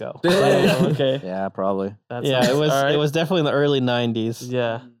 years ago. Oh, okay. Yeah, probably. That's Yeah, it was. all right. It was definitely in the early 90s.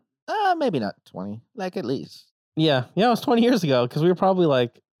 Yeah. Maybe not 20. Like at least. Yeah, it was 20 years ago because we were probably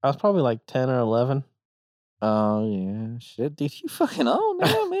like I was probably like 10 or 11. Oh yeah, shit, dude, you fucking old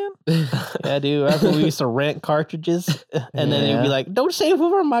now, man. Yeah, dude. That's when we used to rent cartridges, and then they'd Yeah. be like, "Don't save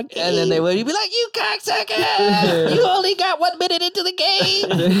over my game." And then they would be like, "You cocksucker! You only got 1 minute into the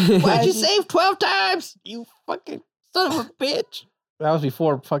game. Why'd you save 12 times? You fucking Son of a bitch!" That was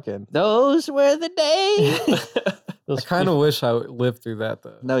before fucking. Those were the days. I kind of wish I lived through that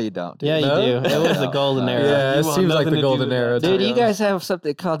though. No, you don't. Dude. Yeah, you No? do. It was the No. golden No. era. Yeah, You it want seems like nothing the to do golden with era. that. to Dude, be you honest. guys have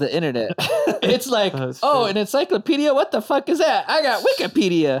something called the internet. It's like, That's oh, true. an encyclopedia? What the fuck is that? I got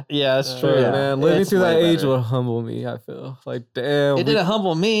Wikipedia. Yeah, that's true. True, Yeah. man. Living It's through that way age better. will humble me. I feel like damn. It didn't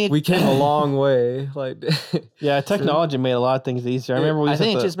humble me. we came a long way. Like, Yeah, technology made a lot of things easier. I Yeah, remember we I used to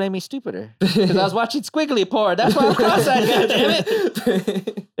think it have just made me stupider because I was watching squiggly porn. That's why I'm cross-eyed.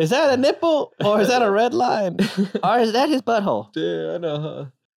 Goddammit. Is that a nipple or is that a red line? Or is that his butthole? Yeah, I know. Huh?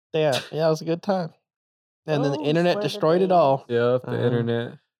 Yeah, it was a good time. And then the Oh, internet swear to destroyed it God. all. Yeah, the Uh-huh.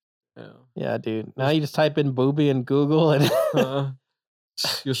 internet. Yeah. Yeah, dude. Now you just type in booby in Google and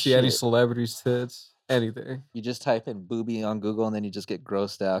You'll see any Shit. celebrities' tits, anything. You just type in booby on Google and then you just get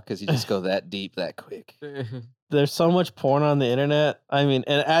grossed out because you just go that deep that quick. there's so much porn on the internet. I mean,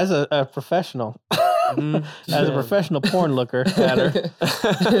 and as a professional, As a professional porn looker at her,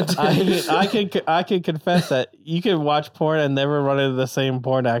 I can confess that you can watch porn and never run into the same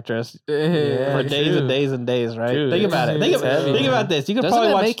porn actress for days and days and days, right? True. Think about it. Think about this. You could Doesn't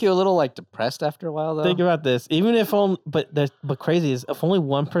probably it watch. make you a little like depressed after a while though? Think about this. Even if only, but crazy is if only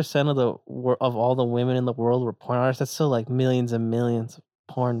 1% of all the women in the world were porn artists, that's still like millions and millions of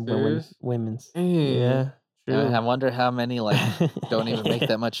porn women's. Yeah. I wonder how many like don't even make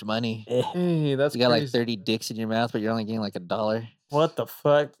that much money. Hey, that's You got like crazy. 30 dicks in your mouth, but you're only getting like $1. What the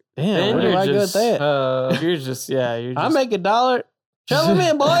fuck? Damn, Then where do you're I go with just, that? You're just, you're just. I make $1. Show me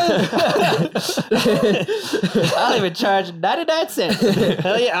in, boys. I'll even charge 99 cents.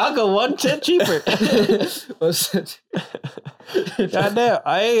 Hell yeah, I'll go 1 cent cheaper. Goddamn,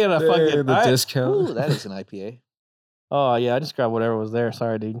 I ain't gonna fucking the discount. Ooh, that is an IPA. Oh yeah, I just grabbed whatever was there.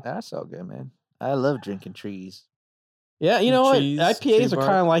 Sorry, dude. That's all good, man. I love drinking trees. Yeah, you know what? Trees, IPAs tree are bark.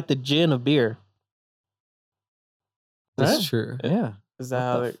 kind of like the gin of beer. That's Right? true. Yeah. Is that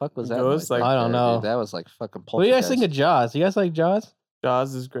how What the it fuck was that? goes? noise Like, I don't there, know. dude? That was like fucking What do you guys think of poltergeist. Jaws? You guys like Jaws?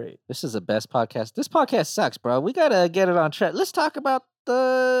 Jaws is great. This is the best podcast. This podcast sucks, bro. We gotta get it on track. Let's talk about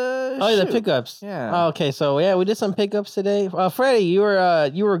the Oh, yeah, the shoot. pickups. Yeah. Oh, okay, so yeah, we did some pickups today. Freddie, you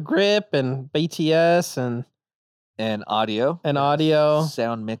were Grip and BTS and audio. audio.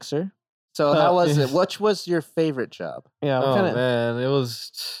 Sound mixer. So how was it? Which was your favorite job? Yeah, what Oh kind of man, it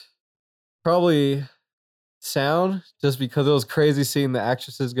was probably sound, just because it was crazy seeing the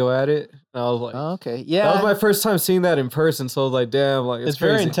actresses go at it. And I was like, Oh, okay. that Yeah. was my first time seeing that in person, so I was like, damn, like it's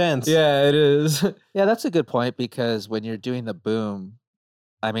very crazy. intense. Yeah, it is. Yeah, that's a good point because when you're doing the boom,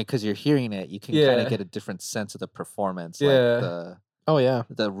 I mean, because you're hearing it, you can kind Yeah. of get a different sense of the performance, Yeah. like Oh yeah.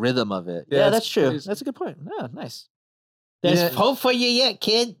 the rhythm of it. Yeah, Yeah, it's that's true. crazy. That's a good point. Yeah, nice. There's Yeah. hope for you yet,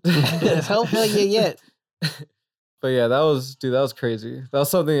 kid. There's hope for you yet. But yeah, that was crazy. That was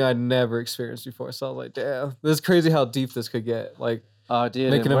something I'd never experienced before. So I was like, damn, this is crazy how deep this could get. Like, Oh, dude,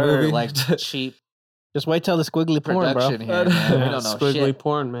 Making and a we're movie. like cheap Just wait till the squiggly porn, bro. production here, man. We don't know Squiggly shit.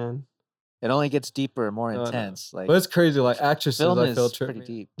 porn, man. It only gets deeper and more No, no. intense. Like but it's crazy. Like actresses, film I is feel pretty trippy.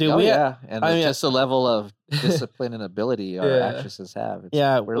 deep. Dude, oh, we- yeah, and I mean, just the level of discipline and ability our Yeah. actresses have. It's,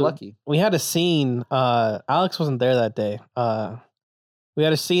 Yeah, we're lucky. We had a scene. Alex wasn't there that day. We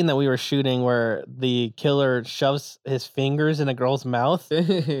had a scene that we were shooting where the killer shoves his fingers in a girl's mouth,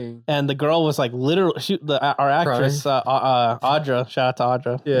 Dang. and the girl was like literally our actress Audra. Shout out to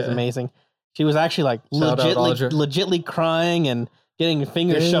Audra. It was Yeah. amazing. She was actually like Shout out Audra. legitly crying and getting her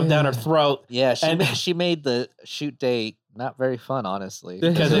fingers shoved down her Yeah. throat Yeah, And- she made the shoot day not very fun, honestly.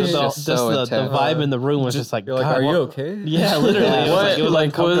 because it was just the intense. vibe in the room was just like, You're like, God, are you what- okay? Yeah, literally. Yeah. It was, like, it was What- like,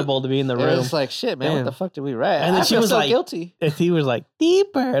 uncomfortable to be in the It room. was like, shit, man, what Damn. the fuck did we write? And then I she feel was so like- guilty. And he was like,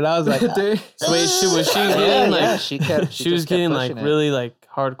 deeper. And I was like, Dang. So wait, was she Yeah, getting yeah, like she kept. she was just kept getting like pushing it. really like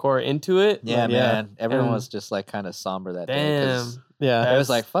hardcore into it? Yeah, Yeah. man. Everyone And- was just like kind of somber that day. 'cause Damn. yeah. It was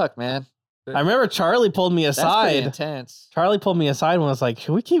like, fuck, man. I remember Charlie pulled me That's pretty aside. intense. Charlie pulled me aside and was like,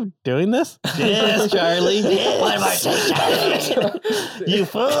 should we keep doing this? Yes, Charlie. One more time, Charlie. You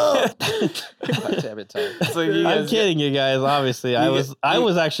fool. God damn it, Ty. So you I'm guys- kidding you guys, obviously. I you-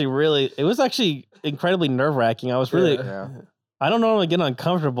 was actually really, it was actually incredibly nerve wracking. I was really, Yeah. I don't normally get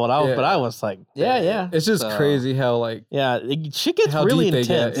uncomfortable, Yeah. but I was like, Yeah. It's just So- crazy how like yeah, shit gets How really deep they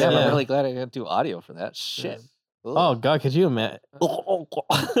get, intense. Yeah, Yeah. I'm really glad I didn't do audio for that. Shit. Oh God, could you imagine?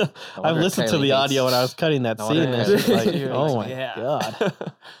 I've wonder listened to Kylie the audio hates- when I was cutting that No scene. wonder And Kylie it's like, hates- oh my Yeah. God.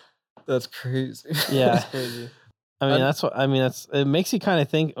 that's crazy. Yeah. That's crazy. I mean, that's what I mean. It makes you kind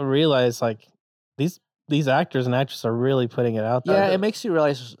of realize like these actors and actresses are really putting it out there. Yeah, it makes you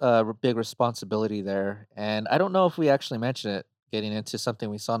realize big responsibility there. And I don't know if we actually mentioned it, getting into something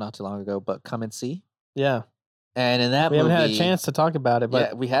we saw not too long ago, but Come and See. Yeah. And in that We movie, haven't had a chance to talk about it, but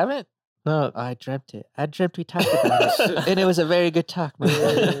yeah, we haven't. no, I dreamt it. I dreamt we talked about it, and it was a very good talk,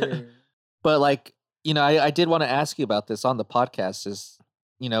 man. But like, I did want to ask you about this on the podcast. Is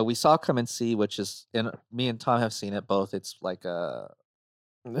we saw Come and See, which is, and me and Tom have seen it both. It's like a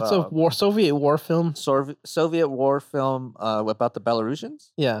it's a Soviet war film. Soviet war film about the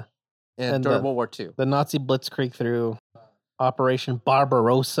Belarusians Yeah, And during the- World War II. the Nazi blitzkrieg through Operation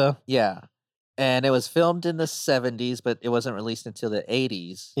Barbarossa. Yeah. And it was filmed in the 70s, but it wasn't released until the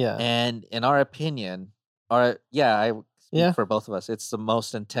 80s. Yeah. And in our opinion, I speak Yeah. for both of us, it's the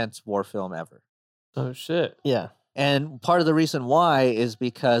most intense war film ever. Oh shit. Yeah, And part of the reason why is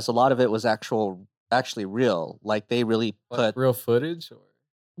because a lot of it was actually real. Like they really Like, put real footage. Or?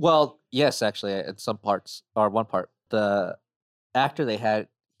 well, yes, actually, in some parts or one part, the actor they had,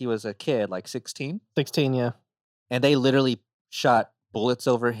 he was a kid, like 16, 16. Yeah, and they literally shot bullets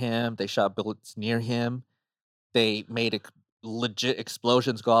over him. They shot bullets near him. They made legit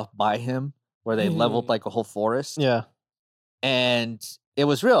explosions go off by him. where they leveled like a whole forest. Yeah. And it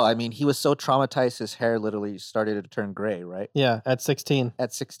was real. I mean, he was so traumatized, his hair literally started to turn gray, right? Yeah. At 16.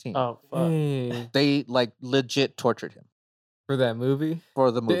 At 16. Oh, fuck. Dang. They like legit tortured him For that movie?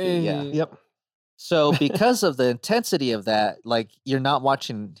 for the movie. Yeah. Dang. Yep. So because of the intensity of that, like you're not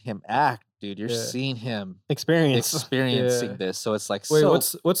watching him act, dude. You're Yeah. seeing him Experiencing experiencing this. So it's like, Wait, so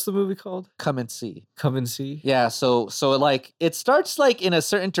what's the movie called? come and see. Come and See? Yeah. So like it starts like in a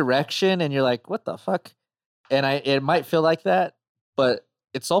certain direction and you're like, what the fuck? And it might feel like that, but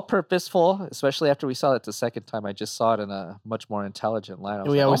it's all purposeful, especially after we saw it the second time. I just saw it in a much more intelligent light. I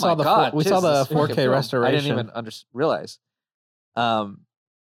was Yeah, like, we saw oh my God, we saw this the is fucking 4K film. I restoration. didn't even realize.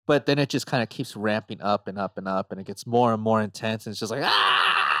 But then it just kind of keeps ramping up and up and up, and it gets more and more intense, and it's just like,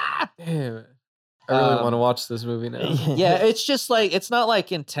 ah! Damn it. I really want to watch this movie now. Yeah, it's just like, it's not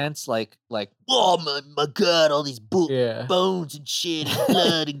like intense, like oh my God, all these Yeah. bones and shit, and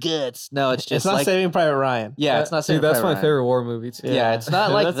blood and guts. No, it's just It's not like, Saving Private Ryan. yeah, it's not. See, Saving that's Private my Ryan. favorite war movie too. Yeah, it's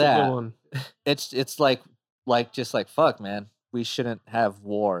not like That's a that. good one. It's like just like, fuck, man, we shouldn't have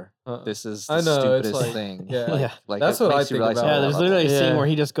war. This is the I know, it's stupidest like- thing. yeah. Yeah. Like That's it what I makes you think realize about how Yeah, it. there's level. literally a scene Yeah. where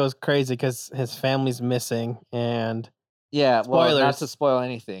he just goes crazy because his family's missing. And Yeah, well, not Spoilers. to spoil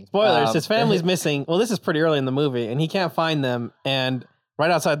anything. spoilers, his family's missing. Well, this is pretty early in the movie, and he can't find them. And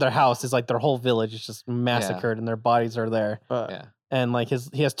right outside their house is like their whole village is just massacred, and their bodies are there. But Yeah. And like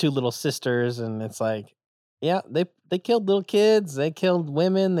he has 2 little sisters, and it's like, yeah, they killed little kids, they killed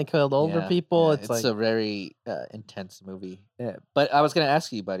women, they killed older Yeah, people. yeah, It's like, a very intense movie. Yeah. But I was going to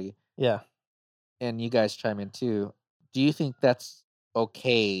ask you, buddy, yeah, and you guys chime in too. Do you think that's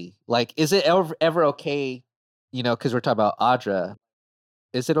okay? Like, is it ever okay? You know, because we're talking about Audra.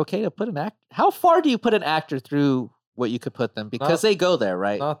 Is it okay to put an act? How far do you put an actor through what you could put them? Because Not- they go there,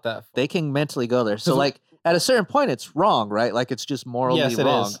 right? Not that far. They can mentally go there. So, 'Cause- like, at a certain point, it's wrong, right? Like, it's just morally yes, it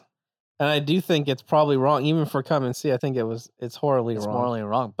wrong. is. And I do think it's probably wrong, even for Come and See. I think it's horribly It's wrong. morally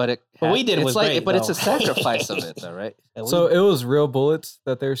wrong, but What we did it's was like, great, but it's though. a sacrifice of it, though, right? So it was real bullets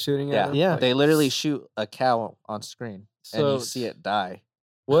that they were shooting at Yeah, him? Yeah. Like, They literally shoot a cow on screen, and so you see it die.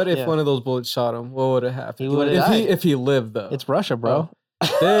 what if Yeah. one of those bullets shot him? What would have happened? He would've if died. if he lived though. It's Russia, bro.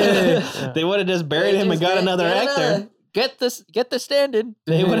 Dang. They would have just buried him and got another actor. Get the stand-in.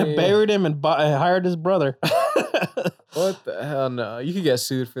 They would have Dang. buried him and hired his brother. What the hell? No, you could get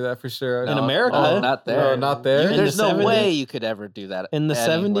sued for that for sure. In No, America? no, not there. No, not there. In There's the no 70s? way you could ever do that In the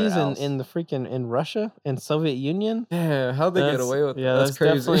anywhere 70s else. and in the freaking in Russia and Soviet Union. Yeah, how'd they get That's- away with that? yeah, That's that's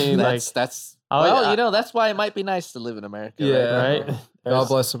crazy. definitely, like- that's I- well, I- you know, that's why it might be nice to live in America. Yeah. right? God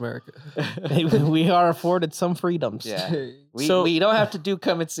bless America. We are afforded some freedoms. Yeah. We So- we don't have to do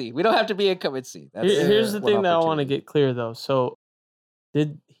Come and See. We don't have to be in Come and See. That's Here's the one thing that I want to opportunity. get clear though. So,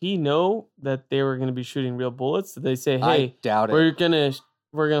 did he know that they were going to be shooting real bullets? Did they say, I "Hey, doubt it.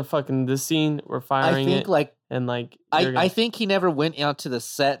 we're gonna fucking this scene, we're I firing think it," like and like I they're gonna- think he never went onto the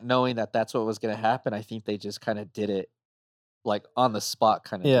set knowing that that's what was going to happen. I think they just kind of did it like on the spot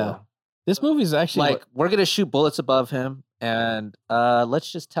kind of Yeah. deal. This movie's actually Like we're going to shoot bullets above him and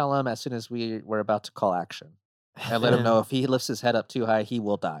let's just tell him as soon as we're about to call action and let him know if he lifts his head up too high, he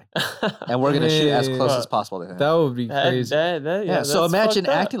will die. And we're going to shoot as close as possible to him. That would be That- crazy. yeah, so that's imagine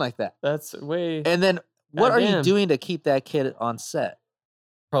fucked up. acting like that. That's way And then what are you Goddamn. doing to keep that kid on set?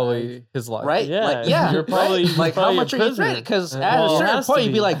 Probably his life. Right? Yeah, Like, yeah. you're probably- right? he's like how probably a much are you prisoner. threatening? Because Well, at a it certain has to point, you'd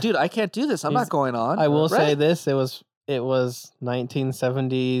be be. like, dude, I can't do this. I'm He's- not going on. I will say Right? this: it was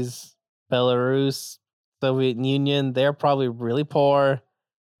 1970s Belarus, Soviet Union. They're probably really poor.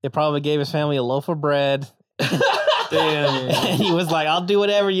 They probably gave his family a loaf of bread. damn. And he was like, "I'll do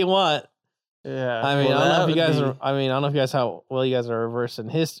whatever you want." Yeah, I mean, well, I don't know that if you would guys be- are. I mean, I don't know if you guys how well you guys are adverse in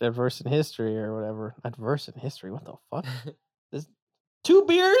history or whatever. Adverse in history? What the fuck? There's 2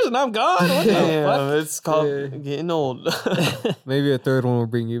 beers and I'm gone. What the Damn, fuck? it's called Yeah. getting old. Maybe a third one will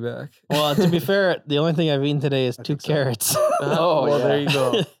bring you back. Well, to be fair, the only thing I've eaten today is 2 think so. carrots. Oh, well, yeah. there you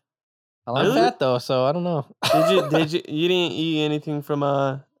go. I I'm like fat though, so I don't know. Did you didn't eat anything from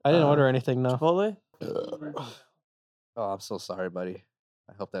I didn't order anything. No. Chipotle? Oh, I'm so sorry, buddy.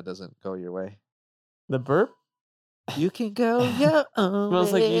 I hope that doesn't go your way. The burp You can go your own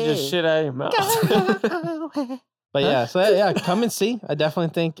smells like you just shit out of your mouth. But yeah, so yeah, come and see. I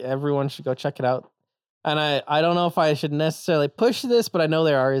definitely think everyone should go check it out. And I don't know if I should necessarily push this, but I know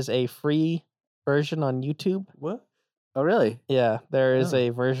there is a free version on YouTube. What? Oh, really? Yeah, there is Oh. a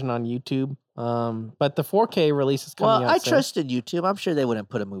version on YouTube. But the 4K release is coming Well, out I soon. trust in YouTube. I'm sure they wouldn't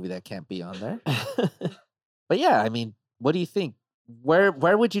put a movie that can't be on there. But yeah, I mean, what do you think? Where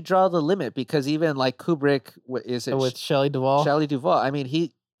would you draw the limit? Because even like Kubrick, is it with Shelley Duvall. Shelley Duvall? I mean,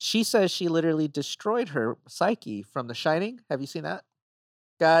 she says she literally destroyed her psyche from The Shining. Have you seen that?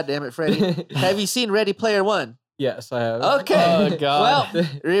 God damn it, Freddy. Have you seen Ready Player One? Yes, I have. Okay. Oh, God. Well,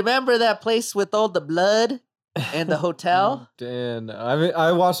 remember that place with all the blood and the hotel? Damn. I mean,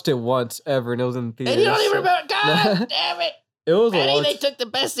 I watched it once ever, and it was in theaters. And you don't even so- remember? God damn it. It was a Freddy, long. they took the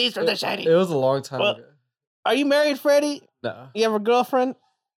best scenes from The Shining. It was a long time Well- ago. Are you married, Freddy? No, You have a girlfriend?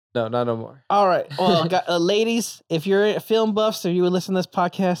 no, not no more. All right. Well, ladies, if you're film buffs or you would listen to this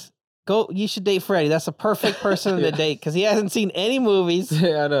podcast, you should date Freddy. That's a perfect person to date because he hasn't seen any movies.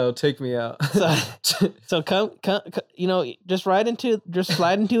 Yeah, I know. Take me out. So come, just slide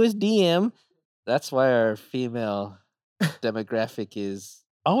into his DM. That's why our female demographic is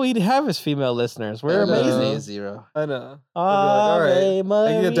Oh, we'd have his female listeners. We're I know. amazing. Zero. I know. I'd be like, all right,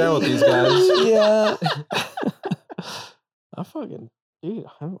 I can get down with these guys. Yeah. I fucking dude.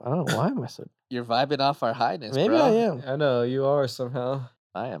 I don't know why am I so. You're vibing off our highness, Maybe bro. I am. I know you are somehow.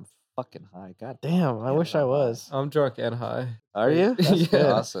 I am fucking high. God Damn, I wish I was. I'm drunk and high. Are you? That's Yeah. good.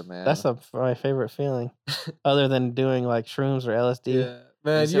 Awesome, man. That's my favorite feeling, other than doing like shrooms or LSD. Yeah,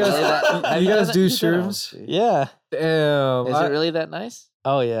 man. Is You it really that- guys, have you done guys that? do You've done shrooms? LSD. Yeah. Damn. Is it really that nice?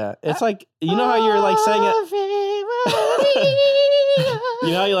 Oh yeah. It's like you know how you're like saying it. You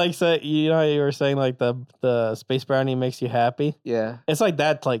know how you like say you know how you were saying like the space brownie makes you happy. Yeah. It's like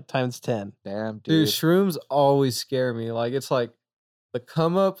that like times 10. Damn, Dude, dude. shrooms always scare me. Like it's like the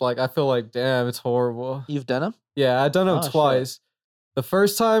come up. Like I feel like, damn, it's horrible. You've done them? Yeah, I've done them Oh, shit. twice. The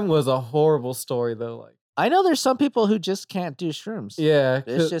first time was a horrible story though. Like, I know there's some people who just can't do shrooms. yeah,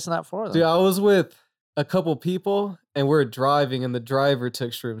 It's just not for them. dude, I was with a couple people and we're driving, and the driver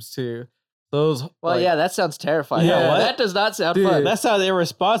took shrooms too. Those, well, yeah, that sounds terrifying. Yeah, No, what? that does not sound Dude. fun. That sounds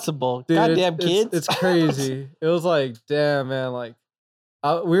irresponsible. dude, Goddamn it's, kids. It's crazy. It was like, damn, man. Like,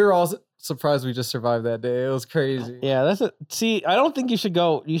 we were all surprised we just survived that day. It was crazy. Yeah, that's it. See, I don't think you should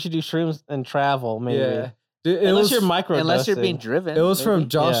go. You should do shrooms and travel, maybe. Yeah. Dude, it Unless was, you're micro. Unless you're being driven. it was from maybe.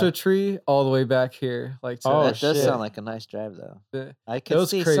 Joshua Tree all the way back here. Like, to, Oh, That does shit. sound like a nice drive, though. Yeah. I can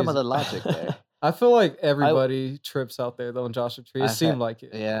was see some of crazy. the logic there. I feel like everybody trips out there though in Joshua Tree. It I've seemed had- like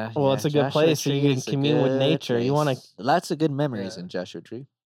it. Yeah. Well, yeah, it's a good Joshua place so you Tree can is a commune with good nature. You wanna- place. Lots of good memories Yeah. in Joshua Tree.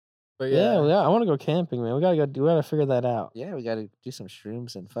 But Yeah, yeah. yeah. I want to go camping, man. We gotta figure that out. Yeah, we got to do some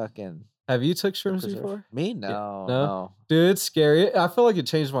shrooms and fucking Have you took shrooms preserve. before? Me? No, No? no. Dude, it's scary. I feel like it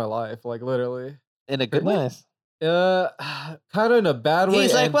changed my life. Like literally. In a good way. Nice. Kind of in a bad way.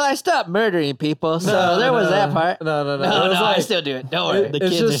 He's like, and- well, I stopped murdering people, so No, there was no, that part. No, no, no. No, It was no, I like- still do it. Don't worry. The it's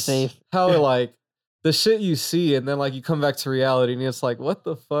kids are just safe. How like the shit you see, and then like you come back to reality, and it's like, what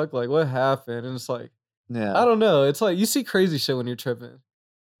the fuck? Like, what happened? And it's like, Yeah. I don't know. It's like you see crazy shit when you're tripping.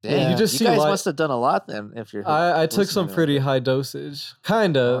 Damn, you just see guys light- must have done a lot then. If you're, I took some listening to pretty it. high dosage.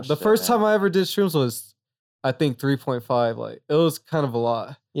 Kinda. Oh, The shit, first man. time I ever did shrooms was, I think 3.5. Like it was kind of a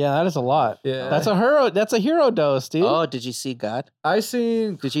lot. Yeah, that is a lot. Yeah. That's a hero. That's a hero dose, dude. Oh, did you see God? I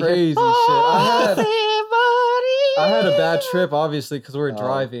seen Did you crazy hear? shit. I had a bad Everybody. trip, obviously, because we were Oh.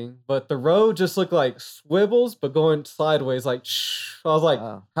 driving, but the road just looked like swivels, but going sideways. Like, I was like,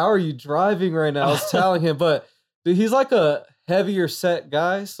 Oh. how are you driving right now? I was telling him, but dude, he's like a heavier set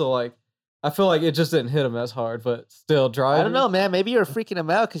guy. So, like, I feel like it just didn't hit him as hard, but still driving. I don't know, man. Maybe you were freaking him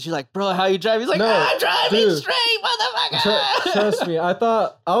out because you're like, bro, how you driving? He's like, No, I'm driving dude. straight, motherfucker. Trust me, I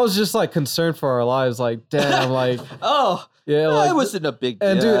was just like concerned for our lives. Like, damn, like, Oh, yeah, like, it wasn't a big deal.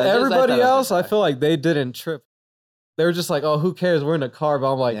 and dude, Just- I thought everybody it was else, I fine. feel like they didn't trip. They were just like, oh, who cares? We're in a car,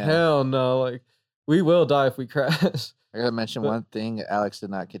 but I'm like, Yeah. hell no, like, we will die if we crash. I gotta mention But- one thing. Alex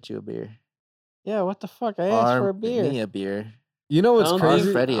did not get you a beer. Yeah, what the fuck? I asked for a beer. Me a beer. You know I what's don't crazy?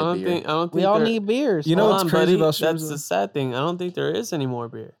 think- Freddie a I don't beer. think. I don't think We all there- need beers. You know Hold what's on, crazy buddy. about shrooms, That's though? the sad thing. I don't think there is any more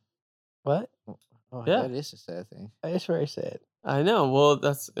beer. What? Oh, Yeah. that is a sad thing. That's very sad. I know. Well,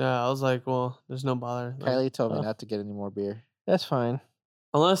 that's. I was like, well, there's no bother. Like, Kylie told me Oh. not to get any more beer. That's fine.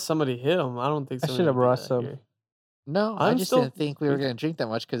 unless somebody hit him, I don't think. I somebody should have would do brought that some. here. No, I I'm just still- didn't think we were gonna drink that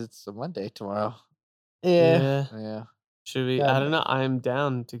much because it's a Monday tomorrow. Yeah. Yeah. Should we? Yeah, I don't know. I'm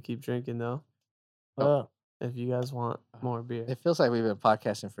down to keep drinking though. Oh. If you guys want more beer. It feels like we've been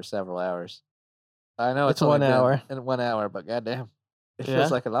podcasting for several hours. I know It's only 1 been hour. In 1 hour, but goddamn, it Yeah?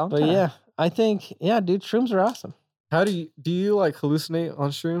 feels like a long But time. yeah, I think dude, shrooms are awesome. How do you like hallucinate on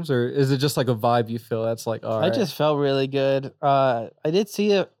shrooms, or is it just like a vibe you feel that's like, all right? I just felt really good. I did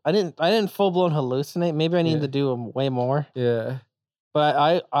see it. I didn't full blown hallucinate. Maybe I need Yeah. to do them way more. yeah, But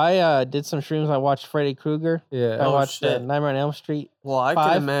I did some shrooms. I watched Freddy Krueger. I yeah. Oh, watched shit. Nightmare on Elm Street. Well, I 5.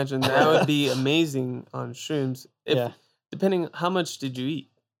 can imagine that would be amazing on shrooms. If, Yeah. Depending how much did you eat?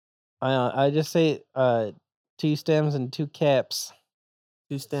 I just say 2 stems and 2 caps.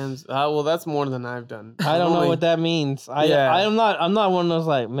 2 stems. Well, that's more than I've done. I don't know what that means. Yeah. I'm not one of those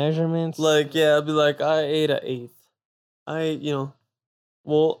like measurements. Like, yeah, I'd be like, I ate an eighth.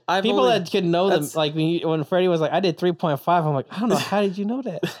 Well, People that could know them, like when Freddy was like, I did 3.5. I'm like, I don't know. How did you know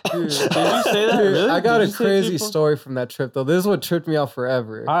that? Dude, did you say that? Dude, Really? I got Did a you say crazy 3.5? story from that trip though. This is what tripped me out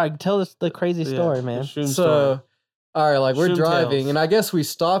forever. All right, tell us the crazy story, man. So, all right, like we're Shroom driving, tales. and I guess we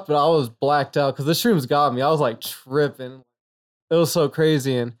stopped, but I was blacked out because the shrooms got me. I was like tripping. It was so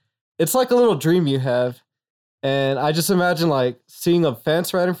crazy, and it's like a little dream you have. And I just imagine like seeing a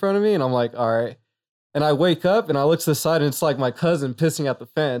fence right in front of me, and I'm like, all right. And I wake up and I look to the side, and it's like my cousin pissing at the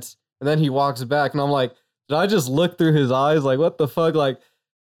fence. And then he walks back, and I'm like, did I just look through his eyes? Like, what the fuck? Like,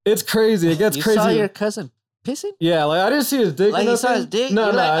 it's crazy. It gets crazy. You saw your cousin pissing? Yeah, like I didn't see his dick. Like or you saw nothing. his dick? No,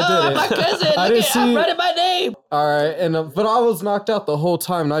 You're no, like, I oh, didn't. my cousin. I Look didn't at, I'm see- running my name. All right, and but I was knocked out the whole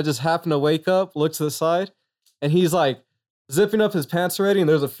time, and I just happened to wake up, look to the side, and he's like zipping up his pants already, and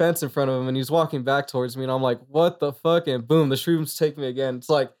there's a fence in front of him, and he's walking back towards me, and I'm like, what the fuck? And boom, the shrooms take me again. It's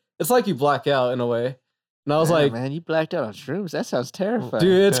like you black out in a way. And I was like, man, you blacked out on shrooms. That sounds terrifying.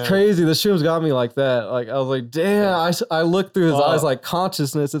 dude, it's Okay. crazy. The shrooms got me like that. Like I was like, damn. I looked through his Well, eyes like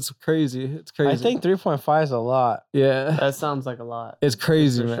consciousness. It's crazy. It's crazy. I think 3.5 is a lot. yeah, That sounds like a lot. it's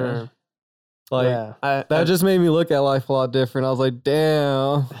crazy, For man. sure. Like yeah, that just made me look at life a lot different. I was like,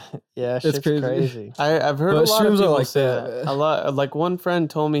 damn. yeah, it's shit's crazy. crazy. I've heard But a lot of shrooms are people like say that, that. man. A lot. Like one friend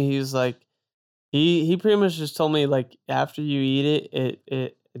told me he's like, he pretty much just told me like after you eat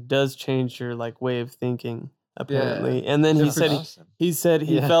it does change your like way of thinking apparently. And then he Different- said he said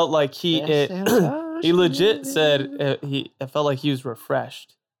he Yeah. felt like he legit said it. it felt like he was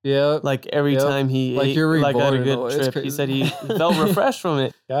refreshed. Yeah. Like every Yep. time he Like ate, you're like had a reborn in a way. good It's trip, he crazy. said he felt refreshed from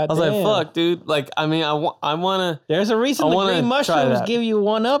it. God I was damn. like, "Fuck, dude!" Like, I mean, I want There's a reason I the wanna green try mushrooms that. give you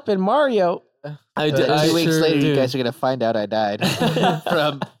one up in Mario. to. I did. I 2 weeks sure later, you do. guys are going to find out I died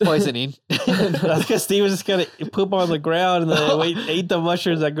from poisoning. That's because Steve was just gonna poop on the ground and then eat the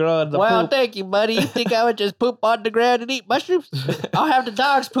mushrooms that grow out of the Well, poop. thank you, buddy. You think I would just poop on the ground and eat mushrooms? I'll have the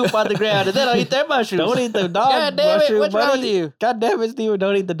dogs poop on the ground and then I'll eat their mushrooms. Don't eat the dog God damn it, mushroom, what's wrong buddy. with you? God damn it, Steve!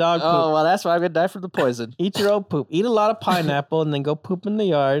 Don't eat the dog poop. Oh, well, that's why I'm going to die from the poison. Eat your own poop. Eat a lot of pineapple and then go poop in the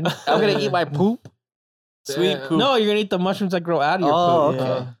yard. I'm going to eat my poop. Sweet Damn. poop. No, you're gonna eat the mushrooms that grow out of your Oh, poop. okay.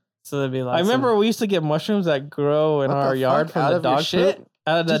 Yeah. So there'd be like I remember we used to get mushrooms that grow in What our the yard fuck? from Out the of your dog shit? poop.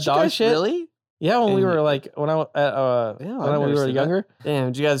 Out of the Did you dog guys shit. really? Yeah, when we And- were like when Yeah, I've we never were seen that. younger.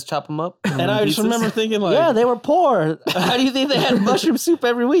 Damn, did you guys chop them up? And I just remember thinking like, Yeah, they were poor. How do you think they had mushroom soup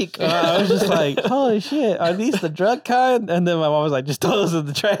every week? I was just like, holy shit, are these the drug kind? And then my mom was like, just throw those in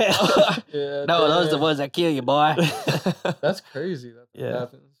the trash. Yeah, No, those are the damn. ones that kill you, boy. That's crazy. That Yeah.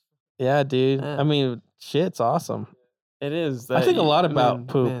 happens. Yeah, dude. Yeah. I mean, shit's awesome. It is. I think a lot about man,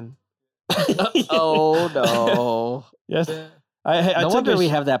 poop. man. Oh, no. Yes. Yeah. I No took wonder a we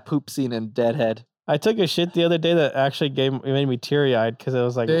sh- have that poop scene in Deadhead. I took a shit the other day that actually made me teary eyed because it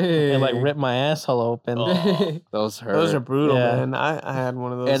was like it like Dang. ripped my asshole open. Oh. Those hurt. Those are brutal, Yeah. man. I had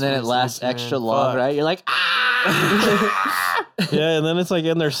one of those. and then it recently, lasts man. extra long, Fuck. right? You're like, ah! Yeah, and then it's like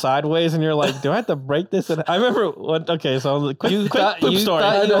in there sideways, and you're like, "Do I have to break this?" And I remember what. Okay, so quick poop story.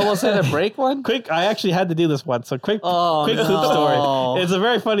 thought you almost had to break one? Quick, I actually had to do this one. So quick Oh, poop no. story. It's a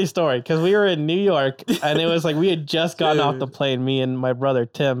very funny story because we were in New York, and it was like we had just gotten off the plane, me and my brother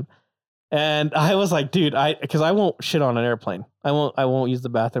Tim, and I was like, "Dude, because I won't shit on an airplane. I won't use the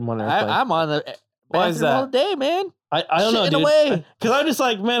bathroom on an airplane. I'm on the Why is bathroom all that? day, man. I don't know, Shitting dude. away. Because I'm just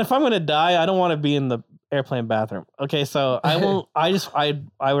like, man, if I'm gonna die, I don't want to be in the airplane bathroom. Okay, so I won't. I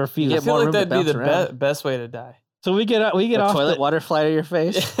refuse. You I get feel more like room to that'd be the bounce around. best way to die. So we get out. We get The off. toilet The, water fly to your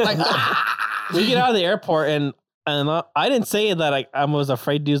face. Like, we get out of the airport, and I didn't say that I was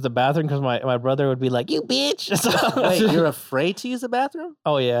afraid to use the bathroom because my brother would be like, "You bitch." So, wait, you're afraid to use the bathroom?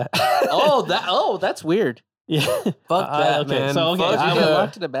 oh yeah. That's weird. Yeah. Fuck that, okay, man. so, okay, Fuck Did I you would- get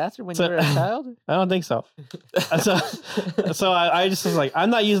locked in the bathroom when So- you were a child? I don't think so. So I just was like, I'm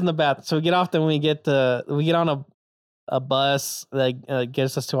not using the bathroom. So we get off, then we get on a bus that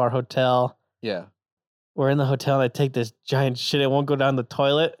gets us to our hotel. Yeah. We're in the hotel, and I take this giant shit. It won't go down the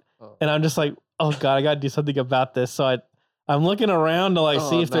toilet, Oh. and I'm just like, oh god, I gotta do something about this. So I'm looking around to like Oh,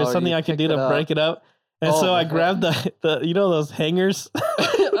 see if there's no, something you I can picked do it to up. break it up. And Oh so my I God. grabbed the you know those hangers,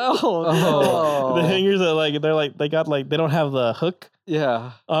 Oh, the hangers that they got they don't have the hook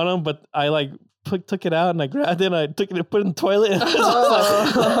Yeah. on them, but I took it out and I grabbed it and I took it and put it in the toilet and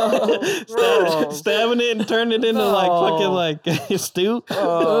Oh. Gross. stabbing it and turned it into No. fucking stew.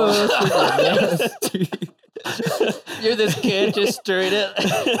 Oh, You're this kid just stirring it.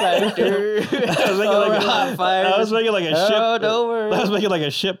 hot fire. I was making like a ship. Don't worry. I was making like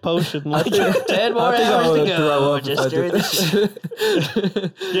a ship potion. Like 10 more hours to go. Just stir the shit.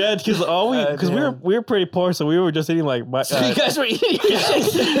 Yeah, because we were pretty poor, so we were just eating like. So you guys were eating your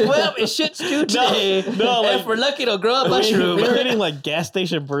shit. Well, it's shit stew today. No, like, if we're lucky, it'll grow a mushroom. We were eating like gas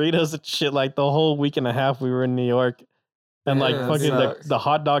station burritos and shit like the whole week and a half we were in New York. And like fucking the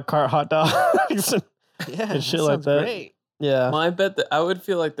hot dog cart hot dogs and shit like that. Great. Yeah. Well, I bet that I would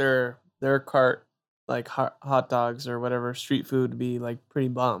feel like their cart, like hot dogs or whatever street food, would be like pretty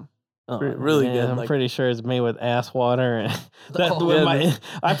bomb. Really good. I'm like, pretty sure it's made with ass water. And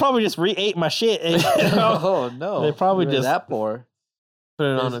I probably just re-ate my shit. Oh no! They probably You were just that poor. put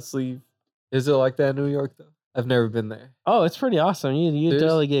it on a sleeve. Is it like that in New York though? I've never been there. Oh, it's pretty awesome. You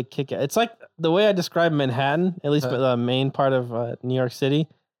totally get a kick out. It's like the way I describe Manhattan, at least the main part of New York City.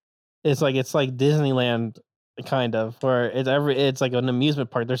 It's like Disneyland, kind of, where it's like an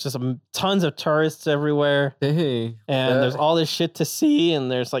amusement park. There's just tons of tourists everywhere, Dang, and there's all this shit to see. And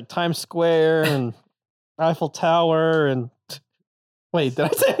there's like Times Square and Eiffel Tower and. Wait, did I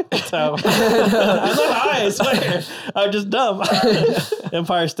say Eiffel Tower? I'm not high, I swear. I'm just dumb.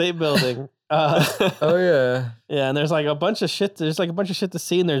 Empire State Building. Oh yeah, yeah, and there's like a bunch of shit. There's like a bunch of shit to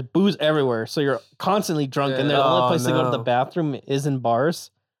see, and there's booze everywhere. So you're constantly drunk, and the only place to go to the bathroom is in bars.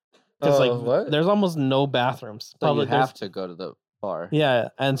 Because there's almost no bathrooms. So you have to go to the bar. Yeah,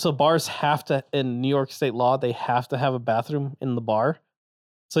 and so bars have to, in New York State law, they have to have a bathroom in the bar.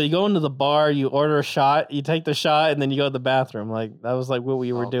 So you go into the bar, you order a shot, you take the shot, and then you go to the bathroom. Like that was like what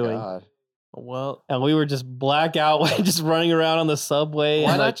we were doing. God. Well, and we were just blackout, just running around on the subway.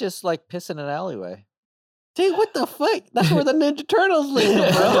 Why and not just like piss in an alleyway? Dude, what the fuck? That's where the Ninja Turtles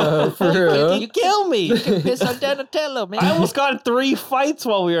live, bro. For real? You kill me. You can piss on Donatello, man. I almost got in 3 fights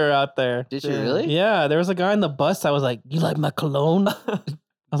while we were out there. Did you really? Yeah, there was a guy in the bus. I was like, "You like my cologne?" I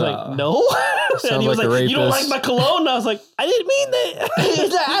was like, "No." And he was like, "You don't like my cologne?" And I was like, "I didn't mean that."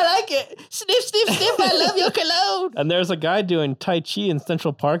 He's like, "I like it. Sniff, sniff, sniff. I love your cologne." And there's a guy doing Tai Chi in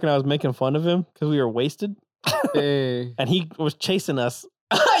Central Park, and I was making fun of him because we were wasted. Dang. And he was chasing us.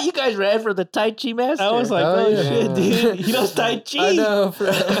 You guys ran for the Tai Chi master. I was like, "Oh shit, dude! He knows Tai Chi." I know.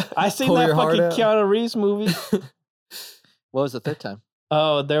 I seen Pull that your heart fucking out. Keanu Reeves movie. What was the third time?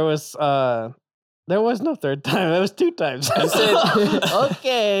 Oh, there was no third time. That was 2 times. You said,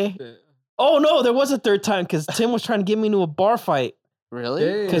 okay. Oh no, there was a third time because Tim was trying to get me into a bar fight.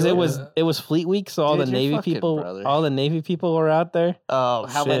 Really? Because it was Fleet Week, so all Dude, the you're Navy fucking people, brother. all the Navy people were out there. oh,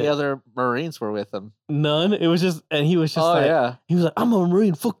 How many other Marines were with him? None. It was just, and he was just like, yeah. he was like, "I'm a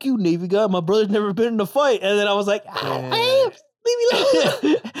Marine. Fuck you, Navy guy. My brother's never been in a fight." And then I was like, "I am. Leave me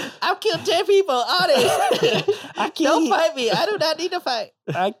alone. I've killed 10 people. Honest. Don't fight me. I do not need to fight.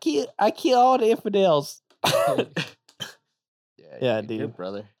 I kill all the infidels." Yeah, you're dude. good,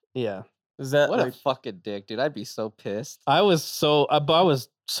 brother. Yeah. is that What like, a fucking dick, dude. I'd be so pissed. I was so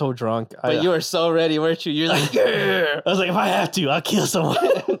drunk. But you were so ready, weren't you? You're like, yeah. I was like, if I have to, I'll kill someone.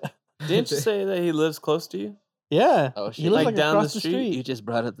 didn't you say that he lives close to you? Yeah. Oh, shit. He lives Like like down across the the street? street. You just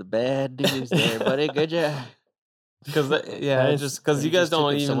brought up the bad news there, buddy. Good job. Because Nice. just because You you guys just took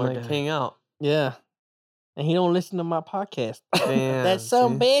don't him even somewhere like down. hang out. Yeah. And he don't listen to my podcast. Damn, That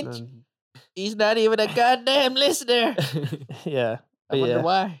some see? bitch. He's not even a goddamn listener. Yeah. I But wonder yeah.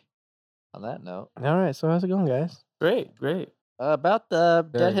 why. On that note, All right. So how's it going, guys? Great. about the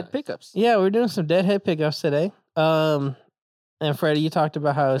Very deadhead nice. pickups. Yeah, we're doing some deadhead pickups today. And Freddy, you talked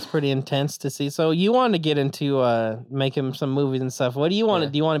about how it's pretty intense to see. So you want to get into making some movies and stuff. What do you want to?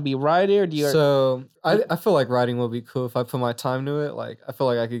 Yeah. Do you want to be writer? Or do you? So I feel like writing will be cool if I put my time to it. Like I feel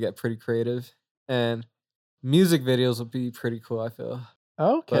like I could get pretty creative, and music videos will be pretty cool. I feel,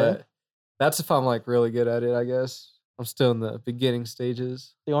 Okay. but that's if I'm like really good at it. I guess I'm still in the beginning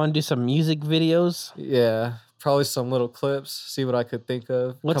stages. You want to do some music videos? Yeah, probably some little clips. See what I could think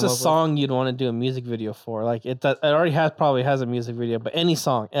of. What's come a up with. song you'd want to do a music video for? Like it already probably has a music video, but any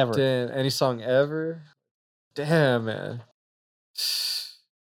song ever. Damn, any song ever? Damn, man.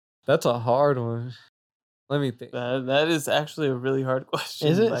 That's a hard one. Let me think. That is actually a really hard question.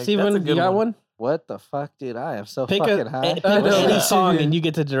 Is it? Like, Steven, that's a you good got one? What the fuck, dude? I am so Pick fucking high. pick I know, any me song too. and you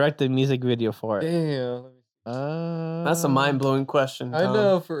get to direct the music video for it. Damn. That's a mind blowing question. I Tom.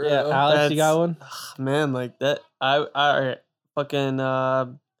 know for Yeah, real. Alex, you got one? Man, like that. I fucking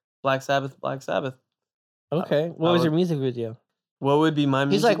Black Sabbath. Okay. What was would- your music video? What would be my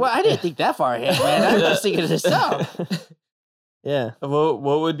music? He's like, well, I didn't think that far ahead, man. I'm just thinking of this song. Yeah. What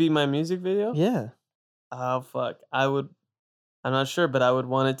would be my music video? Yeah. Oh fuck. I'm not sure, but I would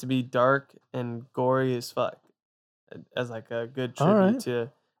want it to be dark and gory as fuck. As like a good All tribute right. to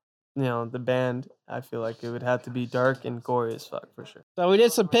the band, I feel like it would have to be dark and gory as fuck for sure. So we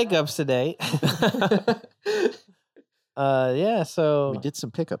did some pickups today. Yeah. So We did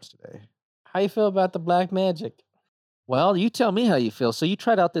some pickups today. how you feel about the Black Magic? Well, you tell me how you feel. So you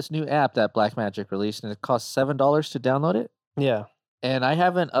tried out this new app that Blackmagic released, and it costs $7 to download it. Yeah. And I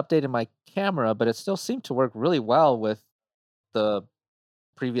haven't updated my camera, but it still seemed to work really well with the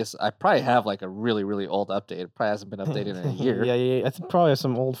previous. I probably have like a really, really old update. It probably hasn't been updated in a year. yeah. I think probably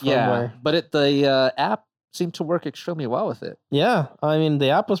some old Yeah, firmware. but the app seemed to work extremely well with it. Yeah. I mean, the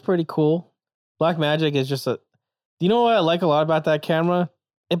app was pretty cool. Black Magic is just you know what I like a lot about that camera?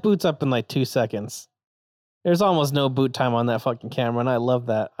 It boots up in like 2 seconds. There's almost no boot time on that fucking camera, and I love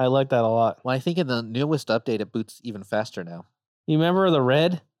that. I like that a lot. Well, I think in the newest update, it boots even faster now. You remember the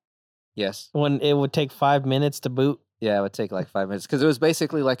Red? Yes. When it would take 5 minutes to boot? Yeah, it would take like 5 minutes because it was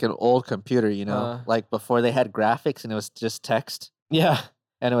basically like an old computer, like before they had graphics and it was just text. Yeah.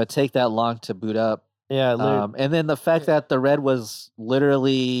 And it would take that long to boot up. Yeah. And then the fact that the Red was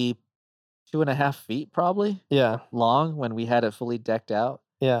literally 2.5 feet probably long when we had it fully decked out.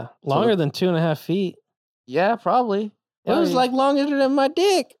 Yeah. Longer than 2.5 feet. Yeah, probably. It was like longer than my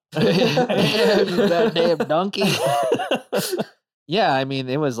dick. That damn donkey. Yeah, I mean,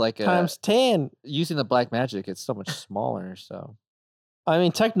 it was like times 10. Using the Blackmagic, it's so much smaller. So, I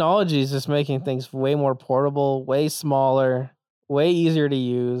mean, technology is just making things way more portable, way smaller, way easier to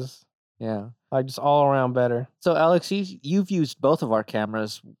use. Yeah, like just all around better. So, Alex, you've used both of our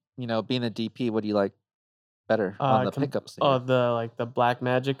cameras. Being a DP, what do you like better on the pickups? Oh, the